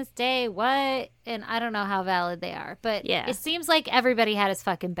guy on this day. What? And I don't know how valid they are, but it seems like everybody had his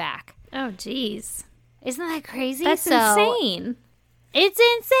fucking back. Oh, jeez. Isn't that crazy? That's insane. It's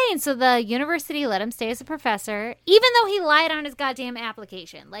insane. So the university let him stay as a professor, even though he lied on his goddamn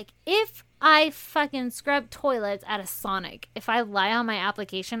application. Like, if I fucking scrub toilets at a Sonic, if I lie on my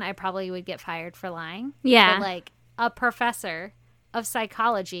application, I probably would get fired for lying. Yeah. But, like, a professor of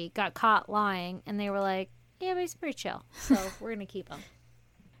psychology got caught lying, and they were like, yeah, but he's pretty chill, so we're going to keep him.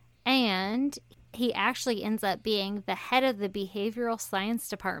 And he actually ends up being the head of the behavioral science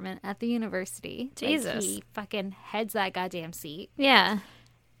department at the university. Jesus. Like, he fucking heads that goddamn seat. Yeah.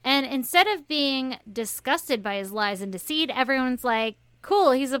 And instead of being disgusted by his lies and deceit, everyone's like,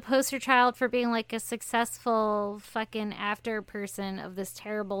 cool, he's a poster child for being like a successful fucking after person of this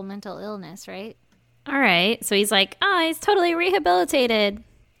terrible mental illness, right? All right. So he's like, oh, he's totally rehabilitated.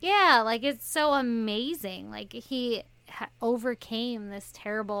 Yeah, like, it's so amazing. Like, he overcame this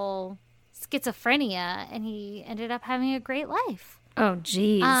terrible schizophrenia, and he ended up having a great life. Oh,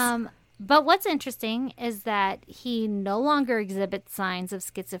 geez. But what's interesting is that he no longer exhibits signs of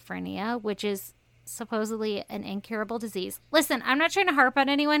schizophrenia, which is supposedly an incurable disease. Listen, I'm not trying to harp on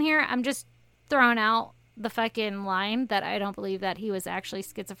anyone here. I'm just throwing out the fucking line that I don't believe that he was actually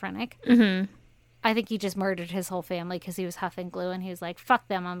schizophrenic. Mm-hmm. I think he just murdered his whole family because he was huffing glue, and he was like, fuck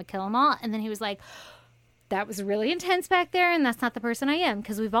them, I'm gonna kill them all. And then he was like, that was really intense back there, and that's not the person I am,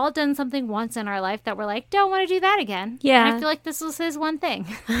 because we've all done something once in our life that we're like, don't want to do that again. Yeah. And I feel like this was his one thing.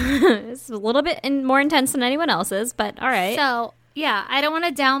 It's a little bit more intense than anyone else's, but all right. So, yeah, I don't want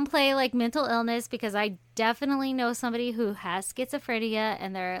to downplay, like, mental illness, because I definitely know somebody who has schizophrenia,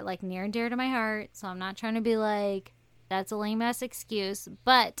 and they're, like, near and dear to my heart, so I'm not trying to be like, that's a lame-ass excuse,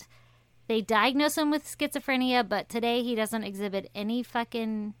 but they diagnosed him with schizophrenia, but today he doesn't exhibit any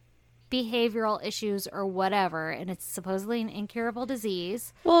fucking behavioral issues or whatever, and it's supposedly an incurable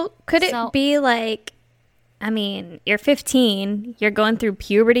disease. Well, could it be like, I mean, you're 15, you're going through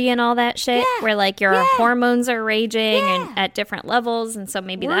puberty and all that shit, where like your hormones are raging and at different levels, and so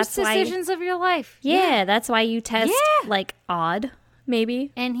maybe Worst that's why decisions of your life. Yeah, that's why you test like odd,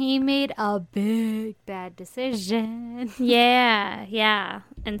 maybe. And he made a big bad decision. Yeah.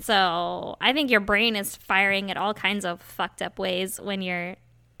 And so I think your brain is firing at all kinds of fucked up ways when you're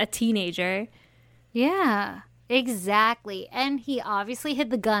a teenager. Yeah, exactly. And he obviously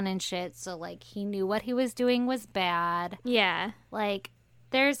hid the gun and shit, so like he knew what he was doing was bad. Yeah. Like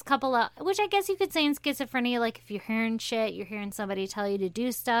there's a couple of, which I guess you could say in schizophrenia, like if you're hearing shit, you're hearing somebody tell you to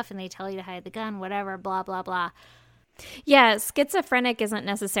do stuff and they tell you to hide the gun, whatever, blah, blah, blah. Yeah, schizophrenic isn't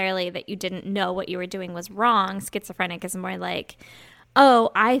necessarily that you didn't know what you were doing was wrong. Schizophrenic is more like,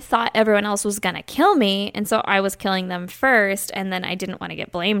 oh, I thought everyone else was going to kill me, and so I was killing them first, and then I didn't want to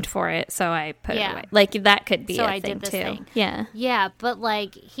get blamed for it, so I put it away. Like, that could be a thing, too. Yeah. Yeah, but,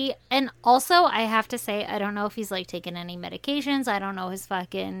 like, and also, I have to say, I don't know if he's, like, taking any medications. I don't know his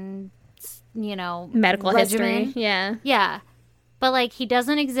fucking, medical regimen. history. Yeah. Yeah. But, like, he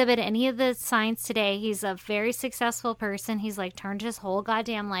doesn't exhibit any of the signs today. He's a very successful person. He's, like, turned his whole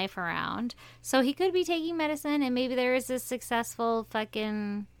goddamn life around. So he could be taking medicine, and maybe there is this successful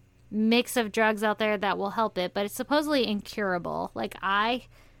fucking mix of drugs out there that will help it. But it's supposedly incurable. Like I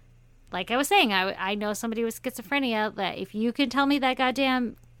was saying, I know somebody with schizophrenia that if you can tell me that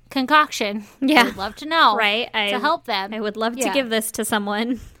goddamn concoction, I would love to know. Right. To help them. I would love to give this to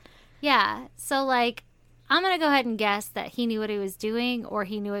someone. Yeah. So, like, I'm going to go ahead and guess that he knew what he was doing, or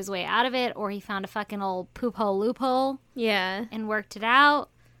he knew his way out of it, or he found a fucking old poop hole loophole. Yeah. And worked it out.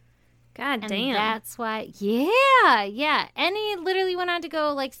 God damn. And that's why, yeah. And he literally went on to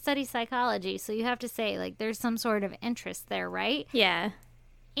go, like, study psychology. So you have to say, like, there's some sort of interest there, right? Yeah.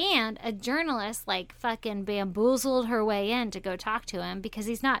 And a journalist, like, fucking bamboozled her way in to go talk to him because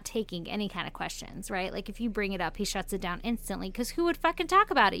he's not taking any kind of questions, right? Like, if you bring it up, he shuts it down instantly because who would fucking talk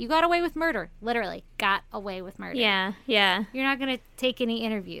about it? You got away with murder. Literally. Got away with murder. Yeah. You're not going to take any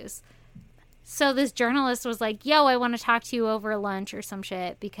interviews. So this journalist was like, yo, I want to talk to you over lunch or some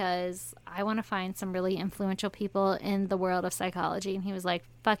shit because I want to find some really influential people in the world of psychology. And he was like,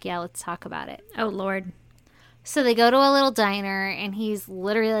 fuck yeah, let's talk about it. Oh, Lord. So they go to a little diner, and he's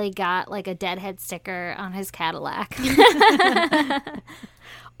literally got, like, a Deadhead sticker on his Cadillac.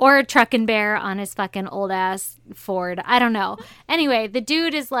 Or a Truckin' Bear on his fucking old-ass Ford. I don't know. Anyway, the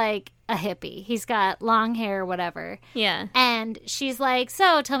dude is, like, a hippie. He's got long hair, whatever. Yeah. And she's like,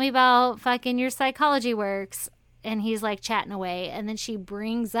 so, tell me about fucking your psychology works. And he's, like, chatting away. And then she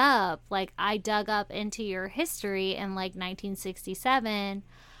brings up, like, I dug up into your history in, like, 1967.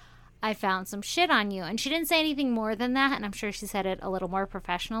 I found some shit on you. And she didn't say anything more than that. And I'm sure she said it a little more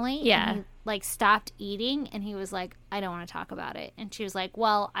professionally. Yeah. And he, like, stopped eating. And he was like, I don't want to talk about it. And she was like,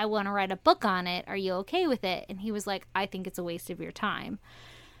 well, I want to write a book on it. Are you okay with it? And he was like, I think it's a waste of your time.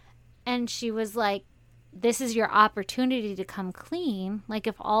 And she was like, this is your opportunity to come clean. Like,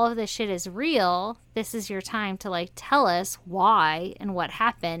 if all of this shit is real, this is your time to, like, tell us why and what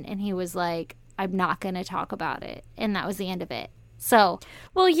happened. And he was like, I'm not going to talk about it. And that was the end of it. So,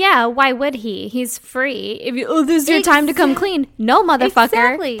 well, yeah, why would he? He's free. If you, this is your time to come clean. No, motherfucker.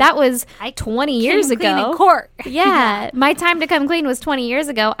 Exactly. That was 20 years ago. Clean in court. Yeah. My time to come clean was 20 years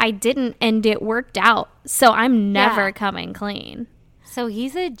ago. I didn't, and it worked out. So I'm never coming clean. So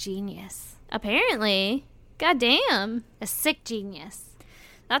he's a genius. Apparently. God damn. A sick genius.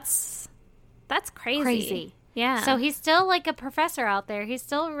 That's crazy. Crazy. Yeah. So he's still like a professor out there. He's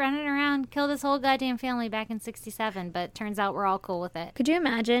still running around, killed his whole goddamn family back in 1967, but turns out we're all cool with it. Could you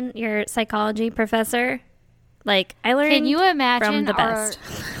imagine your psychology professor Like, I learned Can you imagine from the best.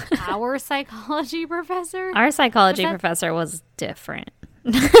 our psychology professor? Our psychology professor was different.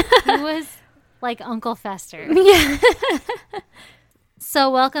 He was like Uncle Fester. Yeah.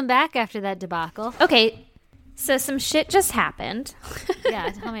 So welcome back after that debacle. Okay, so some shit just happened. Yeah,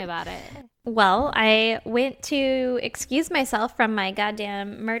 tell me about it. Well, I went to excuse myself from my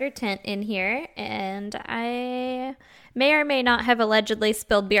goddamn murder tent in here, and I may or may not have allegedly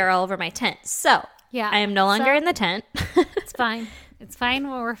spilled beer all over my tent. So, Yeah, I am no longer in the tent. It's fine. It's fine.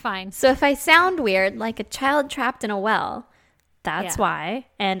 Well, we're fine. So if I sound weird, like a child trapped in a well, that's Yeah. why.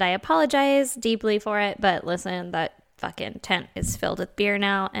 And I apologize deeply for it, but listen, that fucking tent is filled with beer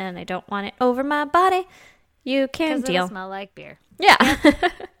now, and I don't want it over my body. You can Because deal. it'll smell like beer. Yeah.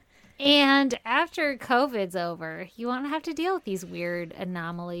 And after COVID's over, you won't have to deal with these weird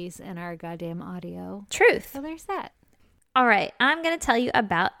anomalies in our goddamn audio. Truth. So there's that. All right, I'm going to tell you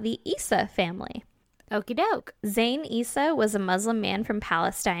about the Issa family. Okie doke. Zayn Issa was a Muslim man from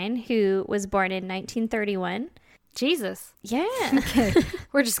Palestine who was born in 1931. Jesus. Yeah. Okay.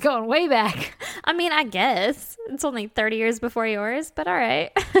 We're just going way back. I mean, I guess. It's only 30 years before yours, but all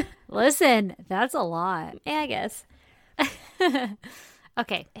right. Listen, that's a lot. Yeah, I guess.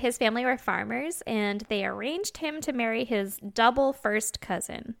 Okay. His family were farmers, and they arranged him to marry his double first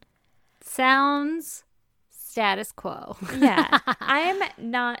cousin. Sounds status quo. Yeah. I'm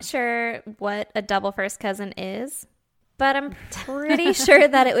not sure what a double first cousin is, but I'm pretty sure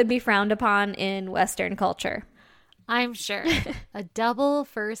that it would be frowned upon in Western culture. I'm sure. A double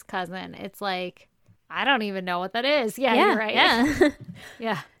first cousin. It's like, I don't even know what that is. Yeah, you're right. Yeah.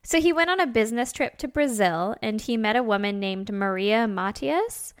 Yeah. So he went on a business trip to Brazil, and he met a woman named Maria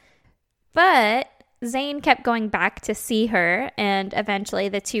Matias. But Zayn kept going back to see her, and eventually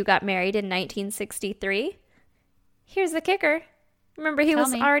the two got married in 1963. Here's the kicker. Remember, he Tell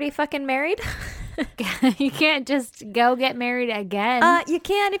was me. already fucking married? You can't just go get married again. You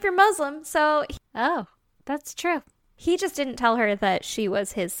can if you're Muslim. So Oh, that's true. he just didn't tell her that she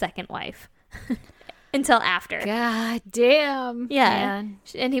was his second wife until after. God damn. Yeah. Man.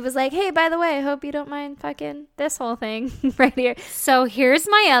 And he was like, hey, by the way, I hope you don't mind fucking this whole thing right here. So here's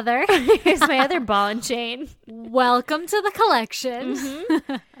my other. Here's my other ball and chain. Welcome to the collection.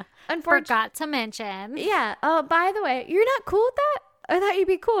 Unfortunately. Forgot to mention. Yeah. Oh, by the way, you're not cool with that? I thought you'd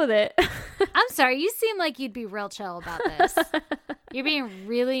be cool with it. I'm sorry. You seem like you'd be real chill about this. You're being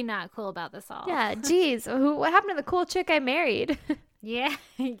really not cool about this all. Yeah. Geez. What happened to the cool chick I married? Yeah.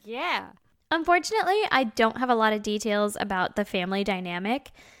 Yeah. Unfortunately, I don't have a lot of details about the family dynamic.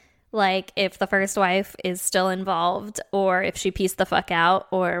 Like if the first wife is still involved or if she pieced the fuck out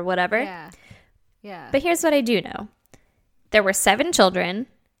or whatever. Yeah. Yeah. But here's what I do know. There were 7 children,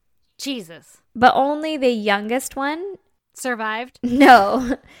 Jesus. but only the youngest one, Survived?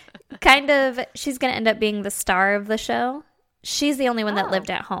 no, kind of, she's going to end up being the star of the show. She's the only one that Oh. lived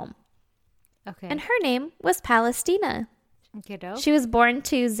at home. Okay. And her name was Palestina. Okay, dope. She was born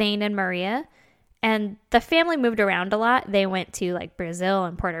to Zayn and Maria, and the family moved around a lot. They went to like Brazil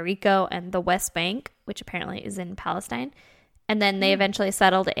and Puerto Rico and the West Bank, which apparently is in Palestine. And then they eventually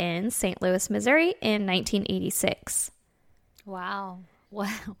settled in St. Louis, Missouri in 1986. Wow.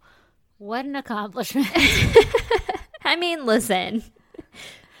 What an accomplishment. I mean, listen,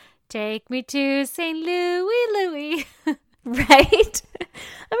 Take me to St. Louis. right?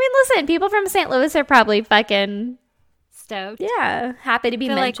 I mean, listen, people from St. Louis are probably fucking, Stoked. yeah, happy to be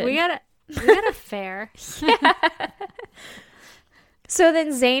They're like, mentioned. we got a fair. So then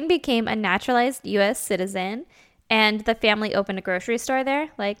Zayn became a naturalized U.S. citizen, and the family opened a grocery store there,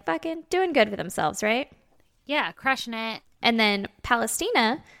 like fucking doing good for themselves, right? Yeah, crushing it. And then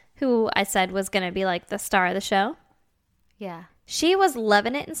Palestina, who I said was going to be like the star of the show, Yeah. she was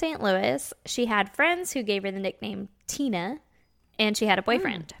loving it in St. Louis. She had friends who gave her the nickname Tina, and she had a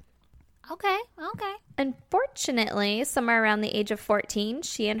boyfriend. Okay. Unfortunately, somewhere around the age of 14,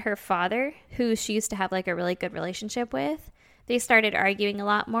 she and her father, who she used to have like a really good relationship with, they started arguing a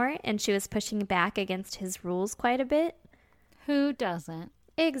lot more, and she was pushing back against his rules quite a bit. Who doesn't?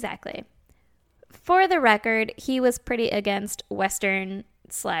 Exactly. For the record, he was pretty against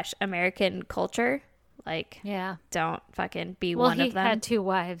Western/American culture. Like, Yeah. don't fucking be Well, one he of them. had 2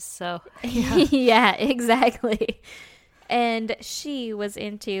 wives, so Yeah, exactly. And she was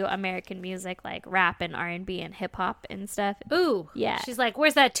into American music like rap and R&B and hip hop and stuff. ooh. Yeah. She's like,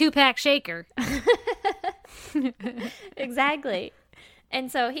 "Where's that 2-pack shaker?" Exactly. And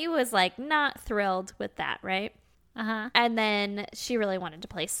so he was like not thrilled with that, right? Uh-huh. And then she really wanted to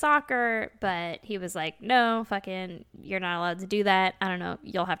play soccer, but he was like, no, fucking, you're not allowed to do that. I don't know.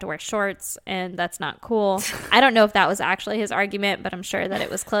 You'll have to wear shorts, and that's not cool. I don't know if that was actually his argument, but I'm sure that it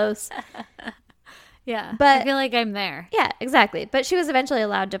was close. Yeah. But I feel like I'm there. yeah, exactly. But she was eventually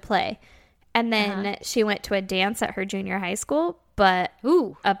allowed to play. And then she went to a dance at her junior high school, but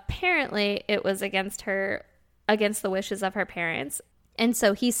Ooh. apparently it was against the wishes of her parents. And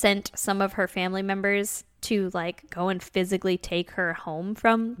so he sent some of her family members to like go and physically take her home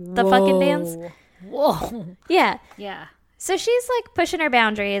from the fucking dance. Whoa. Yeah. Yeah. So she's like pushing her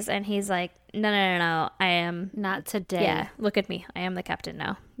boundaries, and he's like, no, I am Not today. yeah, look at me. I am the captain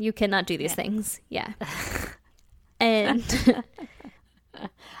now. You cannot do these things. Yeah. And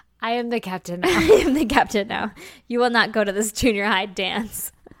I am the captain I now. am the captain now. You will not go to this junior high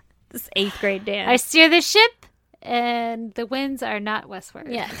dance. This 8th grade dance. I steer the ship, and the winds are not westward.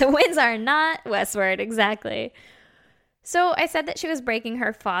 Yeah, the winds are not westward. Exactly. So I said that she was breaking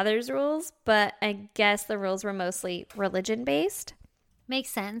her father's rules, but I guess the rules were mostly religion based. Makes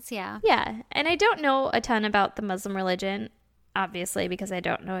sense, yeah. Yeah, and I don't know a ton about the Muslim religion, obviously, because I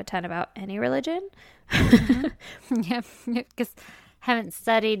don't know a ton about any religion. Yeah, because haven't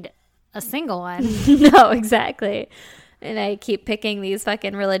studied a single one. No, exactly. And I keep picking these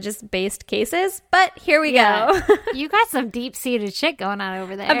fucking religious based cases, but here we go. You got some deep-seated shit going on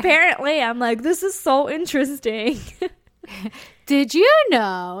over there. Apparently, I'm like, this is so interesting. Did you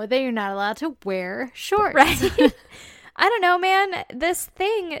know that you're not allowed to wear shorts? Right? I don't know, man. This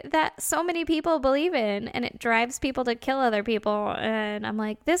thing that so many people believe in, and it drives people to kill other people. And I'm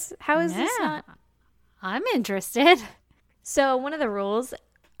like, how is this not? I'm interested. So one of the rules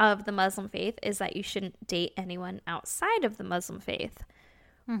of the Muslim faith is that you shouldn't date anyone outside of the Muslim faith,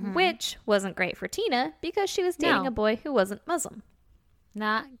 which wasn't great for Tina because she was dating No. a boy who wasn't Muslim.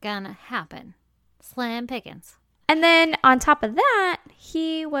 Not gonna happen. Slim pickings. And then on top of that,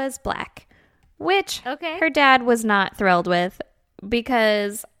 he was black, which Okay. her dad was not thrilled with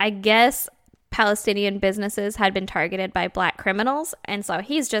because I guess Palestinian businesses had been targeted by black criminals. And so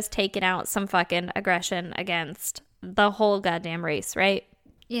he's just taken out some fucking aggression against the whole goddamn race, right?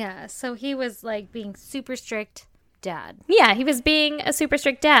 Yeah, so he was like being super strict dad. Yeah, he was being a super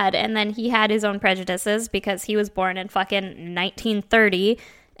strict dad. And then he had his own prejudices because he was born in fucking 1930.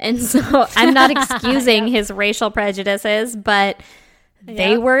 And so I'm not excusing his racial prejudices, but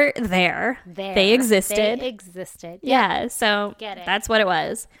they were there. They existed. They existed. Yeah, so Get it. that's what it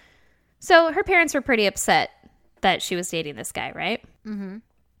was. So her parents were pretty upset that she was dating this guy, right? Mm-hmm.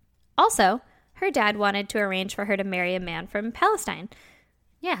 Also, her dad wanted to arrange for her to marry a man from Palestine.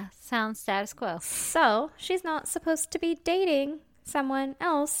 Yeah, sounds status quo. So she's not supposed to be dating someone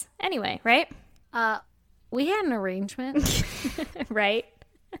else anyway, right? We had an arrangement. Right?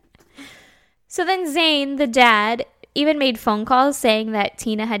 So then Zane, the dad, even made phone calls saying that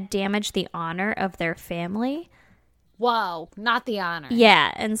Tina had damaged the honor of their family. Whoa, not the honor.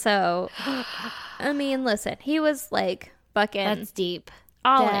 Yeah, and so, I mean, listen, he was like fucking That's deep.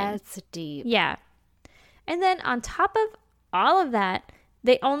 all in. That's deep. Yeah. And then on top of all of that,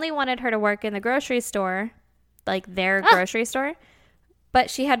 they only wanted her to work in the grocery store, like their grocery store. But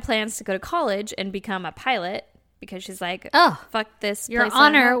she had plans to go to college and become a pilot because she's like, Oh, fuck this. your place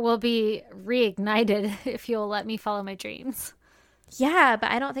I'm honor at." will be reignited if you'll let me follow my dreams. Yeah,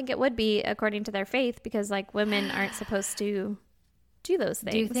 but I don't think it would be according to their faith because like women aren't supposed to do those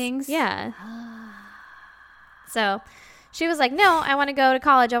things. Do things? Yeah. So she was like, no, I want to go to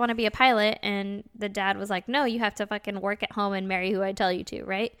college. I want to be a pilot. And the dad was like, no, you have to fucking work at home and marry who I tell you to,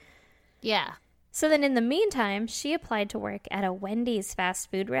 right? Yeah. So then in the meantime, she applied to work at a Wendy's fast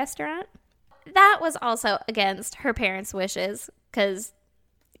food restaurant. That was also against her parents' wishes because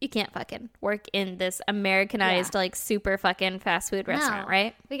you can't fucking work in this Americanized, like super fucking fast food restaurant, No.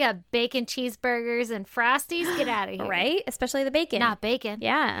 right? We got bacon cheeseburgers and Frosties. Get out of here. Right? Especially the bacon. Not bacon.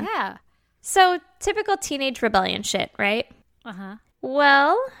 Yeah. Yeah. So typical teenage rebellion shit, right? Uh-huh.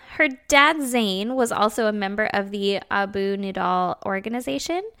 Well, her dad Zane was also a member of the Abu Nidal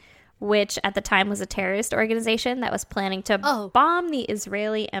organization, which at the time was a terrorist organization that was planning to bomb the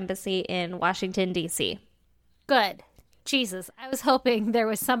Israeli embassy in Washington, D.C. Good. Jesus. I was hoping there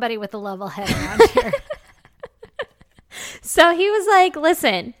was somebody with a level head around here. So he was like,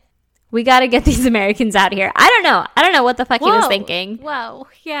 listen, we got to get these Americans out of here. I don't know what the fuck he was thinking. Whoa.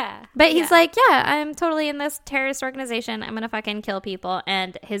 Yeah. But he's like, yeah, I'm totally in this terrorist organization. I'm going to fucking kill people.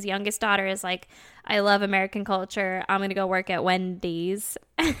 And his youngest daughter is like, I love American culture. I'm going to go work at Wendy's.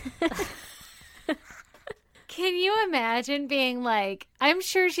 Can you imagine being like, I'm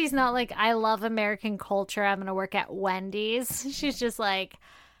sure she's not like, I love American culture. I'm going to work at Wendy's. She's just like,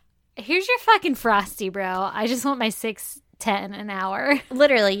 here's your fucking Frosty, bro. I just want my 6 $10 an hour.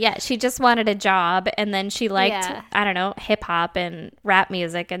 Literally, yeah. She just wanted a job, and then she liked, Yeah. I don't know, hip hop and rap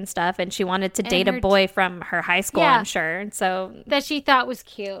music and stuff, and she wanted to date a her- boy from her high school, Yeah. I'm sure. And so, That she thought was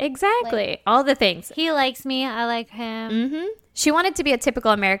cute. exactly. All the things. He likes me. I like him. She wanted to be a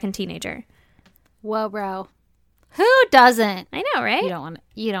typical American teenager. Whoa, bro. Who doesn't? I know, right? You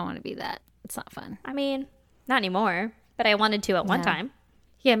don't want to be that. It's not fun. I mean, not anymore, but I wanted to at one No. time.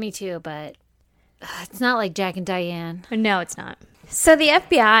 Yeah, me too, but it's not like Jack and Diane. No, it's not. So the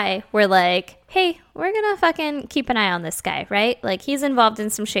FBI were like, hey, we're going to fucking keep an eye on this guy, right? Like, he's involved in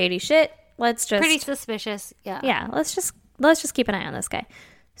some shady shit. Let's just... Pretty suspicious. Yeah. Yeah, let's just keep an eye on this guy.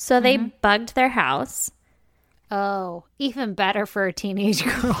 So they bugged their house. Oh, even better for a teenage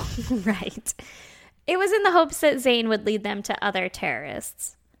girl. Right. It was in the hopes that Zane would lead them to other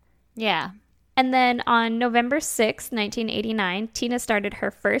terrorists. Yeah. And then on November 6, 1989, Tina started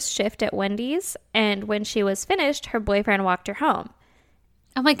her first shift at Wendy's, and when she was finished, her boyfriend walked her home.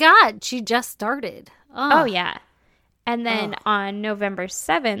 Oh my God, she just started. Oh, yeah. And then on November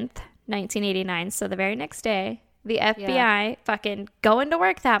 7th, 1989, so the very next day, the FBI fucking going to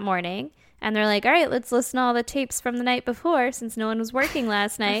work that morning, and they're like, all right, let's listen to all the tapes from the night before since no one was working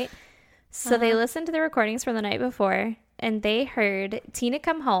last night. So they listened to the recordings from the night before, and they heard Tina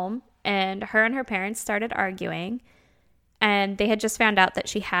come home, and her and her parents started arguing, and they had just found out that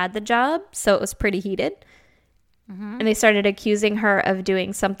she had the job, so it was pretty heated. And they started accusing her of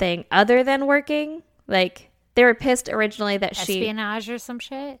doing something other than working. Like, they were pissed originally that Espionage or some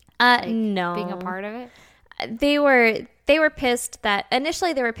shit? no. Being a part of it? They were pissed that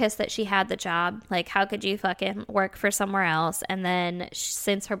initially they were pissed that she had the job. Like, how could you fucking work for somewhere else? And then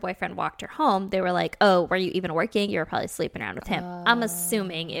since her boyfriend walked her home, they were like, oh, were you even working? You were probably sleeping around with him. I'm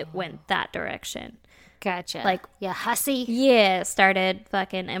assuming it went that direction. Gotcha. Like- yeah, hussy. Yeah, started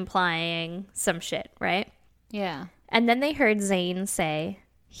fucking implying some shit, right? Yeah. And then they heard Zane say,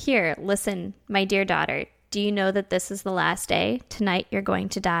 here, listen, my dear daughter, do you know that this is the last day? Tonight you're going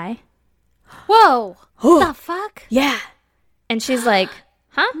to die. Whoa. What the fuck? Yeah. And she's like,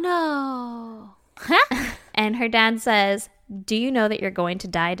 huh? No. Huh? And her dad says, do you know that you're going to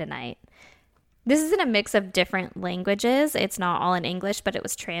die tonight? This is in a mix of different languages. It's not all in English, but it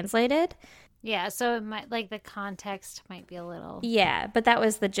was translated. Yeah, so it might, like, the context might be a little. Yeah, but that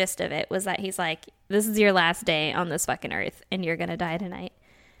was the gist of it, was that he's like, this is your last day on this fucking earth, and you're going to die tonight.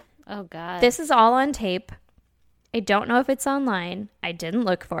 Oh, God. This is all on tape. I don't know if it's online. I didn't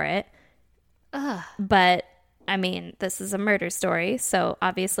look for it. But, I mean, this is a murder story, so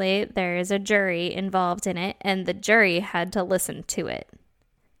obviously there is a jury involved in it, and the jury had to listen to it.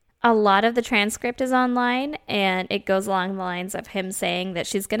 A lot of the transcript is online, and it goes along the lines of him saying that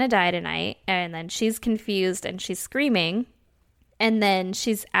she's going to die tonight, and then she's confused and she's screaming, and then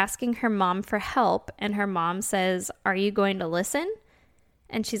she's asking her mom for help, and her mom says, are you going to listen?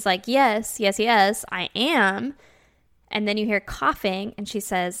 And she's like, yes, I am. And then you hear coughing, and she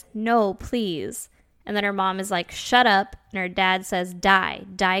says, no, please. And then her mom is like, shut up. And her dad says,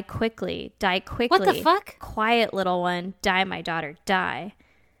 die quickly, die quickly. What the fuck? Quiet, little one, die, my daughter, die.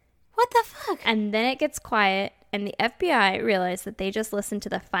 What the fuck? And then it gets quiet, and the FBI realize that they just listened to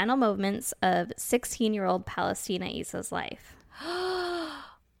the final moments of 16-year-old Palestina Issa's life.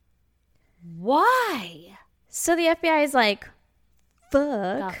 Why? So the FBI is like,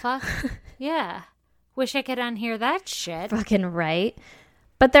 fuck. The fuck? Yeah. Wish I could unhear that shit. Fucking right.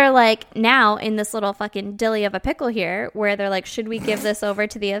 But they're like, now in this little fucking dilly of a pickle here, where they're like, should we give this over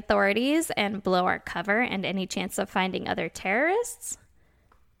to the authorities and blow our cover and any chance of finding other terrorists?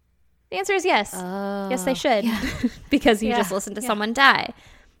 The answer is yes. Yes, they should. Because you just listened to someone die.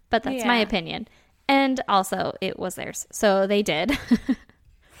 But that's my opinion. And also, it was theirs. So they did.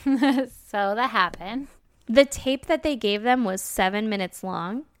 So that happened. The tape that they gave them was 7 minutes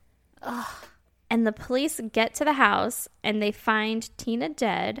long. And the police get to the house and they find Tina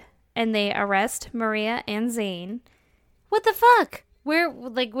dead and they arrest Maria and Zane. What the fuck? Where,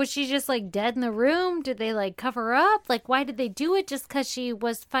 like, was she just, like, dead in the room? Did they, like, cover her up? Like, why did they do it? Just because she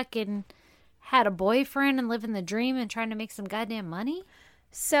was fucking had a boyfriend and living the dream and trying to make some goddamn money?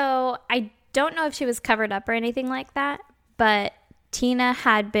 So I don't know if she was covered up or anything like that, but Tina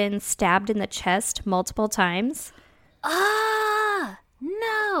had been stabbed in the chest multiple times. Ah,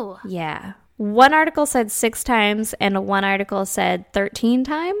 no. Yeah. One article said 6 times and one article said 13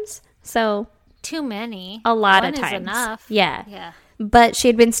 times. So Too many. a lot One of is times. enough. Yeah. Yeah. But she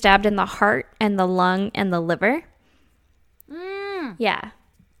had been stabbed in the heart and the lung and the liver. Yeah.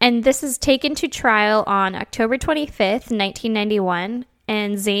 And this is taken to trial on October 25th, 1991,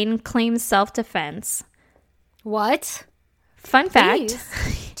 and Zane claims self-defense. What? Fun fact.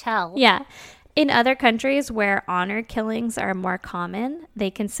 Please tell. Yeah. In other countries where honor killings are more common,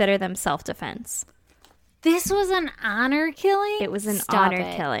 they consider them self-defense. This was an honor killing? It was an Stop honor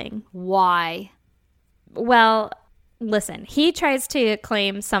it. killing. Why? Well, listen, he tries to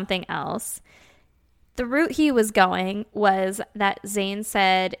claim something else. The route he was going was that Zane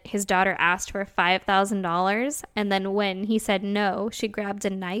said his daughter asked for $5,000, and then when he said no, she grabbed a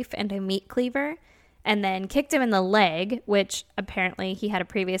knife and a meat cleaver and then kicked him in the leg, which apparently he had a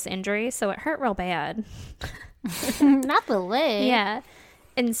previous injury, so it hurt real bad. Not the leg. Yeah.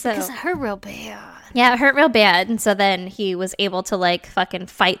 And so Because it hurt real bad. yeah, it hurt real bad. And so then he was able to like fucking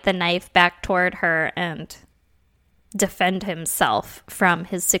fight the knife back toward her and defend himself from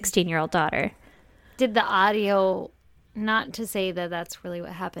his 16-year-old daughter. Did the audio, not to say that that's really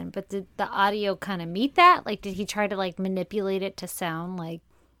what happened, but did the audio kind of meet that? Like, did he try to like manipulate it to sound like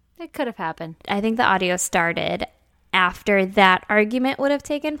it could have happened? I think the audio started after that argument would have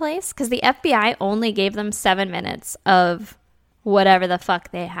taken place because the FBI only gave them 7 minutes of whatever the fuck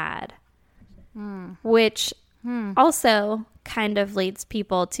they had, which also kind of leads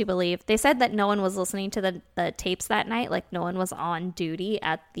people to believe. They said that no one was listening to the tapes that night, like no one was on duty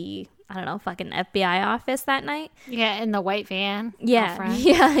at the, I don't know, fucking FBI office that night. Yeah, in the white van. out Yeah, front.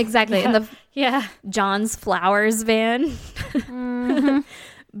 yeah, exactly. In the Yeah. John's Flowers van.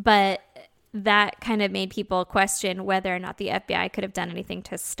 But that kind of made people question whether or not the FBI could have done anything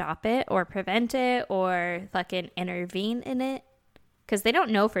to stop it or prevent it or fucking intervene in it. Because they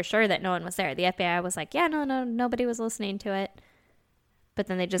don't know for sure that no one was there. The FBI was like, yeah, no, nobody was listening to it. But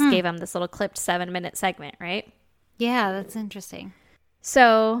then they just gave them this little clipped 7-minute segment, right? Yeah, that's interesting.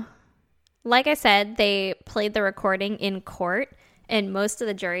 So, like I said, they played the recording in court, and most of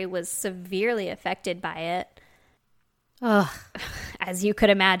the jury was severely affected by it, Ugh. as you could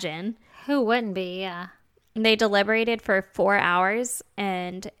imagine. Who wouldn't be? Yeah. They deliberated for 4 hours,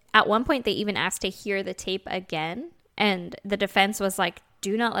 and at one point they even asked to hear the tape again, and the defense was like,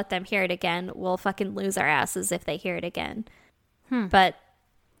 do not let them hear it again. We'll fucking lose our asses if they hear it again. But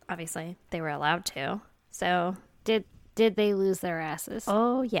obviously they were allowed to. So, Did they lose their asses?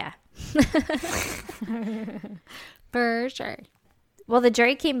 oh yeah. For sure. Well, the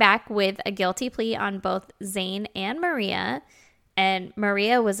jury came back with a guilty plea on both Zane and Maria, and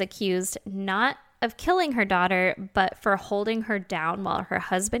Maria was accused not of killing her daughter, but for holding her down while her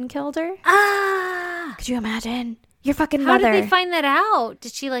husband killed her. Ah! Could you imagine? Your fucking How mother. did they find that out?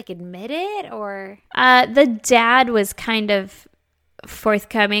 Did she like admit it or? The dad was kind of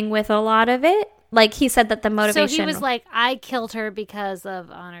forthcoming with a lot of it. Like, he said that the motivation... So he was like, I killed her because of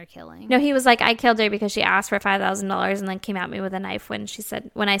honor killing. No, he was like, I killed her because she asked for $5,000 and then came at me with a knife when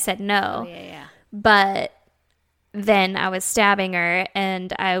I said no. Oh, yeah. But then I was stabbing her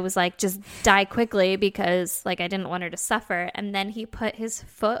and I was like, just die quickly because like I didn't want her to suffer. And then he put his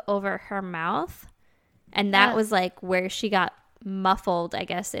foot over her mouth, and that was like where she got muffled, I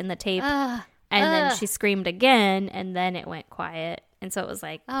guess, in the tape. And then she screamed again, and then it went quiet. And so it was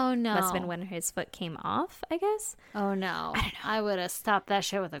like, Oh, no. must have been when his foot came off, I guess. Oh, no. I don't know. I would have stopped that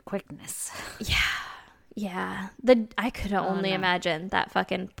shit with a quickness. Yeah. I could only no. imagine that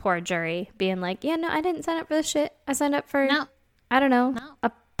fucking poor jury being like, yeah, no, I didn't sign up for this shit. I signed up for, No. I don't know,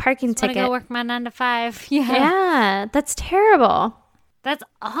 a parking I'm going ticket. to go work my 9 to 5. Yeah. Yeah, that's terrible. That's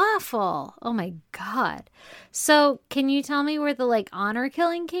awful. Oh, my God. So can you tell me where the like honor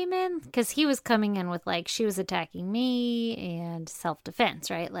killing came in? Because he was coming in with like, she was attacking me and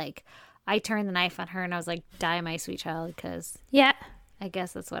self-defense, right? Like I turned the knife on her and I was like, die, my sweet child, because Yeah. I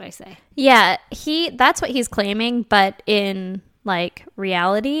guess that's what I say. Yeah, that's what he's claiming, but in like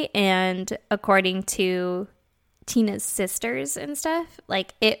reality and according to Tina's sisters and stuff,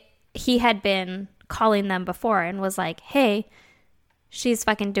 like he had been calling them before and was like, hey, she's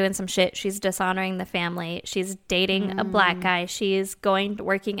fucking doing some shit. She's dishonoring the family. She's dating a black guy. She's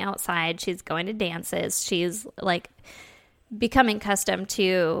working outside. She's going to dances. She's like becoming accustomed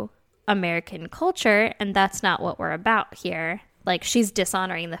to American culture, and that's not what we're about here. Like, she's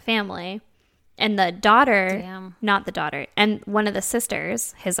dishonoring the family. And the daughter, Damn. not the daughter, and one of the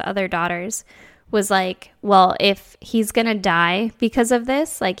sisters, his other daughters, was like, well, if he's going to die because of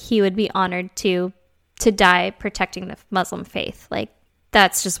this, like, he would be honored to die protecting the Muslim faith. Like,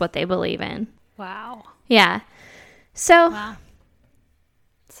 that's just what they believe in. Wow. Yeah. So, Wow.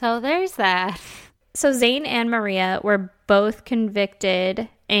 So there's that. so Zane and Maria were both convicted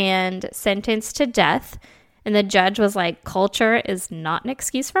and sentenced to death. And the judge was like, culture is not an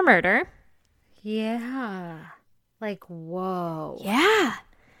excuse for murder. Yeah. Like, whoa. Yeah.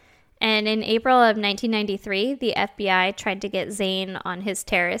 And in April of 1993, the FBI tried to get Zane on his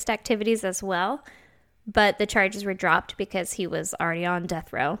terrorist activities as well. But the charges were dropped because he was already on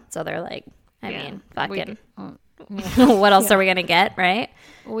death row. So they're like, I mean, fucking. Yeah. What else are we going to get, right?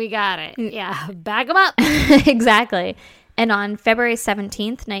 We got it. Yeah. Bag them up. Exactly. And on February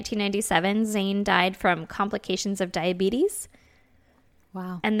 17th, 1997, Zane died from complications of diabetes.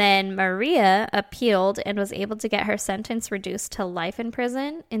 Wow. And then Maria appealed and was able to get her sentence reduced to life in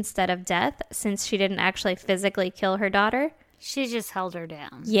prison instead of death, since she didn't actually physically kill her daughter. She just held her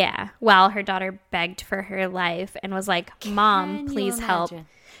down. Yeah, while her daughter begged for her life and was like, "Mom, please help."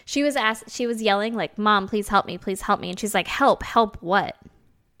 She was yelling like, "Mom, please help me, please help me." And she's like, "Help what?"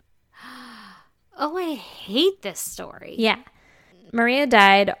 Oh, I hate this story. Yeah. Maria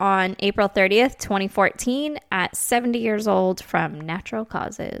died on April 30th, 2014 at 70 years old from natural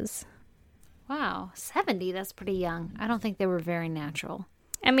causes. Wow, 70, that's pretty young. I don't think they were very natural.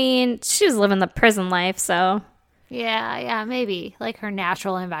 I mean, she was living the prison life, so... Yeah, maybe. Like her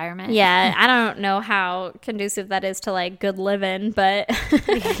natural environment. Yeah, I don't know how conducive that is to, like, good living, but...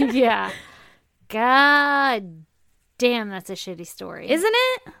 Yeah. God damn, that's a shitty story. Isn't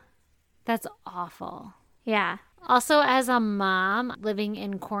it? That's awful. Yeah. Also, as a mom living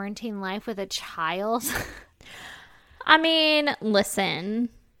in quarantine life with a child. I mean, listen,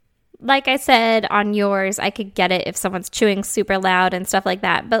 like I said on yours, I could get it if someone's chewing super loud and stuff like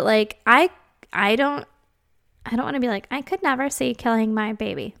that. But like, I don't want to be like, I could never see killing my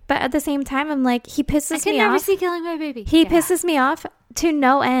baby. But at the same time, I'm like, he pisses me off. I could never see killing my baby. He pisses me off to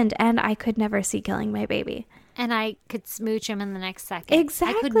no end, and I could never see killing my baby. And I could smooch him in the next second.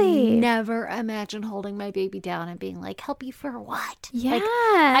 Exactly. I could never imagine holding my baby down and being like, help you for what? Yeah. Like,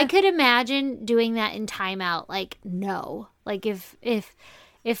 I could imagine doing that in timeout. Like, no. Like, if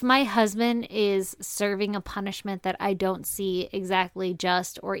my husband is serving a punishment that I don't see exactly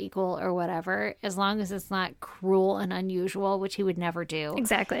just or equal or whatever, as long as it's not cruel and unusual, which he would never do.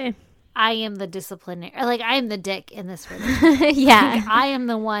 Exactly. I am the disciplinary, like I am the dick in this relationship. Yeah. Like, I am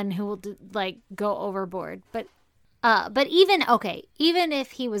the one who will like go overboard. But even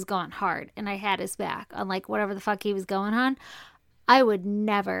if he was going hard and I had his back on like whatever the fuck he was going on, I would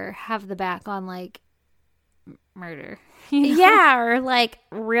never have the back on like murder. You know? Yeah, or like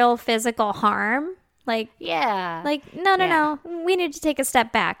real physical harm. Like, yeah. Like, no. We need to take a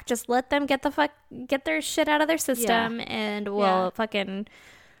step back. Just let them get their shit out of their system and we'll fucking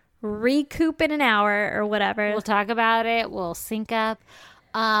recoup in an hour or whatever. We'll talk about it. We'll sync up.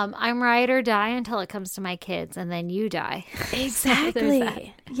 I'm ride or die until it comes to my kids, and then you die.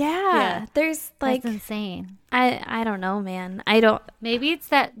 Exactly. Yeah. There's like, that's insane. I don't know, man. I don't. Maybe it's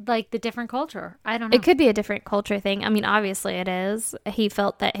that like the different culture. I don't know. It could be a different culture thing. I mean, obviously it is. He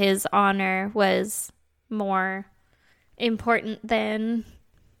felt that his honor was more important than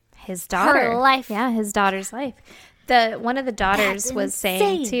his daughter. Her life. Yeah, his daughter's life. One of the daughters was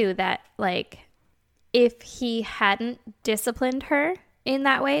saying too that like if he hadn't disciplined her in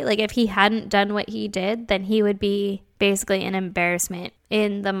that way, like if he hadn't done what he did, then he would be basically an embarrassment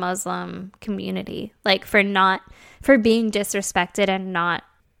in the Muslim community, like for being disrespected and not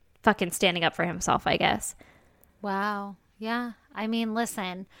fucking standing up for himself, I guess. Wow. Yeah. I mean,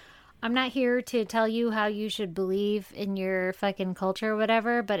 listen, I'm not here to tell you how you should believe in your fucking culture or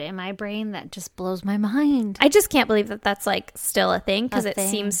whatever, but in my brain, that just blows my mind. I just can't believe that that's like still a thing because it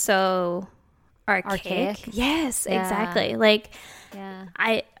seems so archaic. Yes, yeah. Exactly. Like, yeah.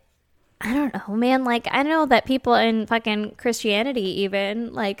 I don't know, man. Like, I know that people in fucking Christianity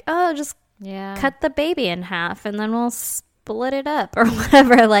even like, oh, just cut the baby in half and then we'll split it up or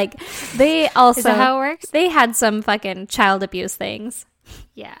whatever. Like, they also, is that how it works? They had some fucking child abuse things.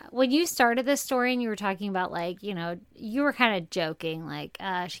 Yeah. When you started this story and you were talking about like, you know, you were kind of joking like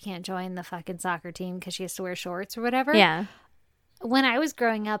she can't join the fucking soccer team because she has to wear shorts or whatever. Yeah. When I was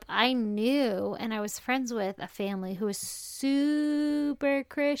growing up, I knew and I was friends with a family who was super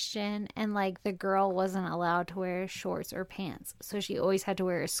Christian and like the girl wasn't allowed to wear shorts or pants. So she always had to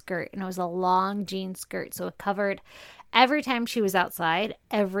wear a skirt and it was a long jean skirt. So it covered every time she was outside,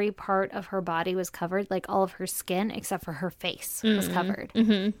 every part of her body was covered, like all of her skin except for her face was covered.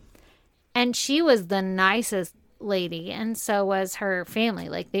 Mm-hmm. And she was the nicest lady and so was her family.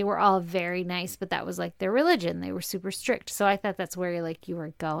 Like they were all very nice, but that was like their religion. They were super strict. So I thought that's where like you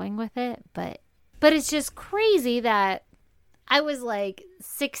were going with it. But it's just crazy that I was like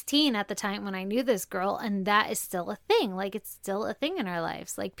 16 at the time when I knew this girl, and that is still a thing. Like it's still a thing in our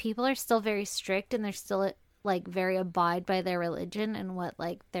lives. Like people are still very strict and they're still like very abide by their religion and what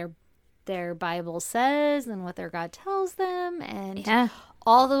like their Bible says and what their God tells them, and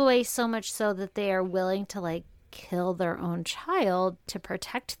all the way so much so that they are willing to like kill their own child to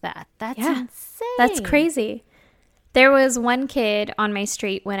protect that. That's insane. That's crazy. There was one kid on my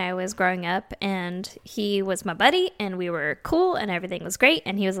street when I was growing up, and he was my buddy, and we were cool, and everything was great,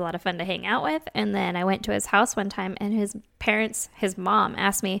 and he was a lot of fun to hang out with. And then I went to his house one time, and his mom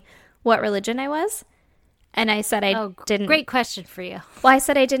asked me what religion I was. And I said I didn't. Great question for you. Well, I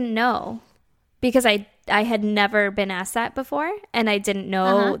said I didn't know because I had never been asked that before, and I didn't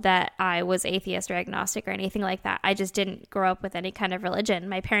know that I was atheist or agnostic or anything like that. I just didn't grow up with any kind of religion.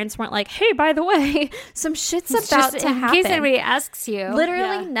 My parents weren't like, hey, by the way, some shit's about to happen. In case anybody asks you.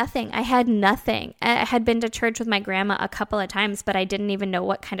 Literally nothing. I had nothing. I had been to church with my grandma a couple of times, but I didn't even know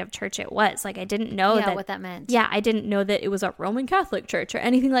what kind of church it was. Like, I didn't know what that meant. Yeah, I didn't know that it was a Roman Catholic church or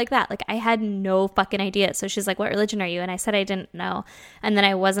anything like that. Like, I had no fucking idea. So she's like, what religion are you? And I said I didn't know. And then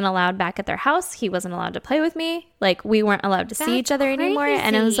I wasn't allowed back at their house. He wasn't allowed to play with me. Like, we weren't allowed to see each other anymore.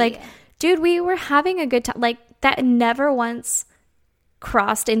 And I was like, dude, we were having a good time. Like, that never once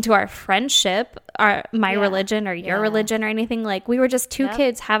crossed into our friendship, my religion or your religion or anything. Like, we were just two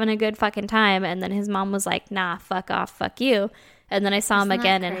kids having a good fucking time. And then his mom was like, nah, fuck off, fuck you. And then I saw him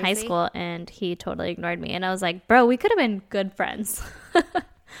again in high school, and he totally ignored me. And I was like, bro, we could have been good friends.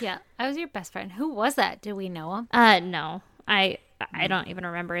 Yeah, I was your best friend. Who was that? Did we know him? No. I don't even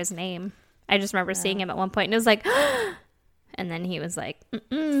remember his name. I just remember seeing him at one point, and it was like, and then he was like,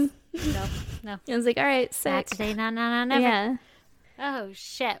 no. I was like, all right, sick. Not today, no, never. Yeah. Oh,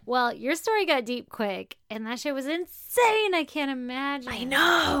 shit. Well, your story got deep quick, and that shit was insane. I can't imagine. I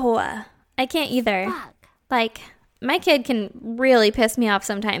know. I can't either. Fuck. Like, my kid can really piss me off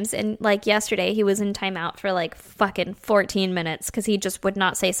sometimes. And, like, yesterday, he was in timeout for, like, fucking 14 minutes because he just would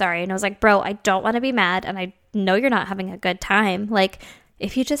not say sorry. And I was like, bro, I don't want to be mad, and I know you're not having a good time. Like,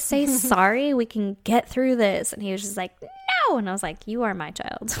 if you just say sorry, we can get through this. And he was just like, no. And I was like, you are my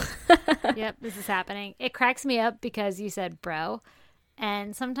child. Yep, this is happening. It cracks me up because you said bro.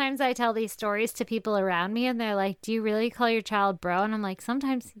 And sometimes I tell these stories to people around me, and they're like, do you really call your child bro? And I'm like,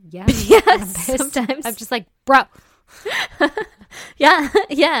 sometimes, yes. Yes, sometimes. I'm just like, bro.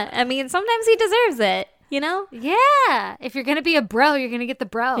 Yeah. I mean, sometimes he deserves it. You know? Yeah. If you're going to be a bro, you're going to get the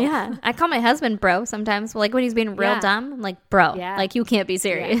bro. Yeah. I call my husband bro sometimes. Like when he's being real dumb, I'm like, bro, like you can't be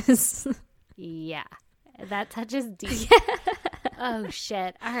serious. Yeah. That touches deep. Oh,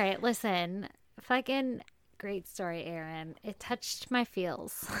 shit. All right. Listen. Fucking great story, Erin. It touched my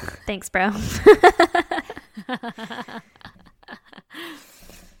feels. Thanks, bro. All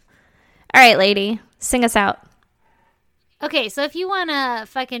right, lady. Sing us out. Okay, so if you want to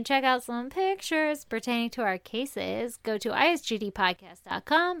fucking check out some pictures pertaining to our cases, go to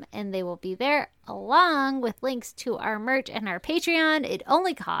isgdpodcast.com and they will be there along with links to our merch and our Patreon. It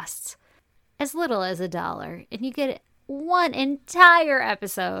only costs as little as $1, and you get one entire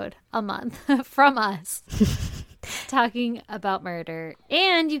episode a month from us talking about murder.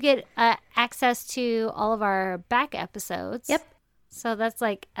 And you get access to all of our back episodes. Yep. So that's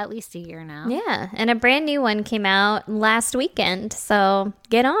like at least a year now. Yeah, and a brand new one came out last weekend, so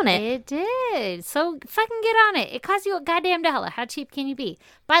get on it. It did. So fucking get on it. It costs you a goddamn $1. How cheap can you be?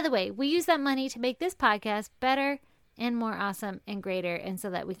 By the way, we use that money to make this podcast better and more awesome and greater, and so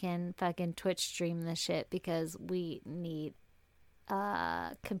that we can fucking Twitch stream this shit because we need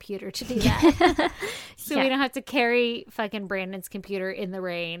a computer to do that. So we don't have to carry fucking Brandon's computer in the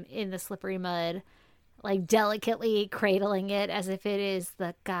rain, in the slippery mud, like delicately cradling it as if it is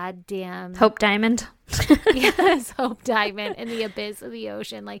the goddamn Hope Diamond. Yes, Hope Diamond in the abyss of the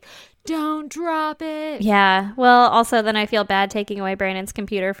ocean. Like, don't drop it. Yeah. Well, also then I feel bad taking away Brandon's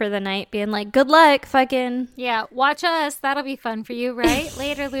computer for the night, being like, good luck, fucking. Yeah, watch us. That'll be fun for you, right?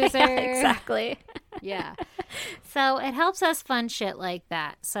 Later, loser. Yeah, exactly. Yeah. So it helps us fund shit like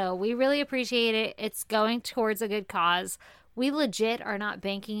that. So we really appreciate it. It's going towards a good cause. We legit are not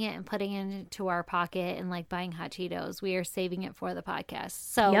banking it and putting it into our pocket and like buying hot Cheetos. We are saving it for the podcast.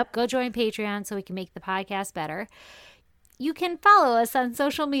 So go join Patreon so we can make the podcast better. You can follow us on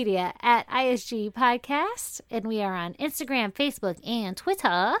social media at ISG Podcast, and we are on Instagram, Facebook, and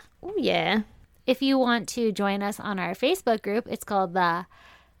Twitter. Oh, yeah. If you want to join us on our Facebook group, it's called the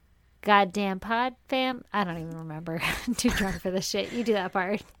Goddamn Pod Fam. I don't even remember. I'm too drunk for this shit. You do that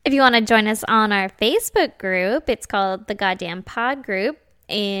part. If you want to join us on our Facebook group, it's called the Goddamn Pod Group,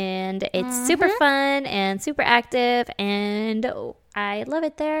 and it's super fun and super active, and I love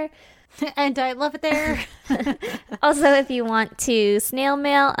it there. And I love it there. Also, if you want to snail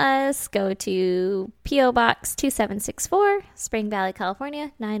mail us, go to P.O. Box 2764, Spring Valley,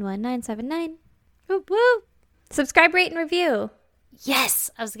 California, 91979. Woo woo. Subscribe, rate, and review. Yes,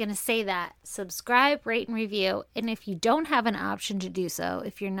 I was going to say that. Subscribe, rate, and review. And if you don't have an option to do so,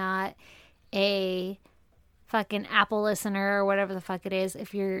 if you're not a fucking Apple listener or whatever the fuck it is,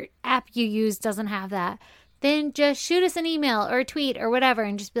 if your app you use doesn't have that, then just shoot us an email or a tweet or whatever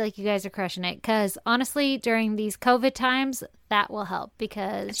and just be like, you guys are crushing it. Because honestly, during these COVID times, that will help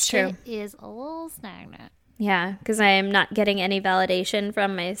because shit is a little stagnant. Yeah, because I am not getting any validation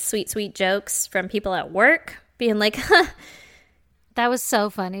from my sweet, sweet jokes from people at work being like, huh. That was so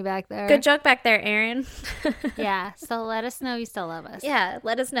funny back there. Good joke back there, Aaron. Yeah, so let us know you still love us. Yeah,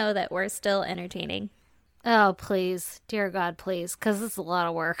 let us know that we're still entertaining. Oh, please. Dear God, please. Because it's a lot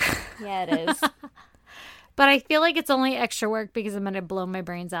of work. Yeah, it is. But I feel like it's only extra work because I'm going to blow my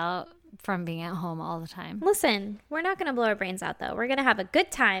brains out from being at home all the time. Listen, we're not going to blow our brains out, though. We're going to have a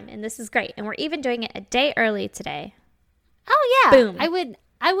good time, and this is great. And we're even doing it a day early today. Oh, yeah. Boom.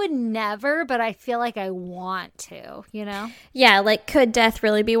 I would never, but I feel like I want to, you know? Yeah, like, could death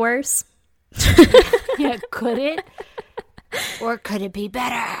really be worse? Yeah, could it? Or could it be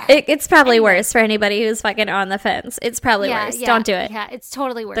better? It's probably worse for anybody who's fucking on the fence. It's probably worse. Yeah, don't do it. Yeah, it's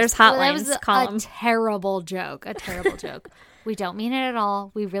totally worse. There's hotlines. That was Call a 'em. terrible joke. A terrible joke. We don't mean it at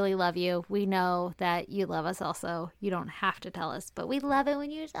all. We really love you. We know that you love us also. You don't have to tell us, but we love it when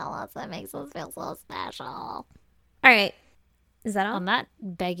you tell us. That makes us feel so special. All right. Is that all? On that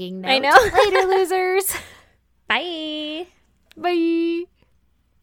begging note. I know. Later, losers.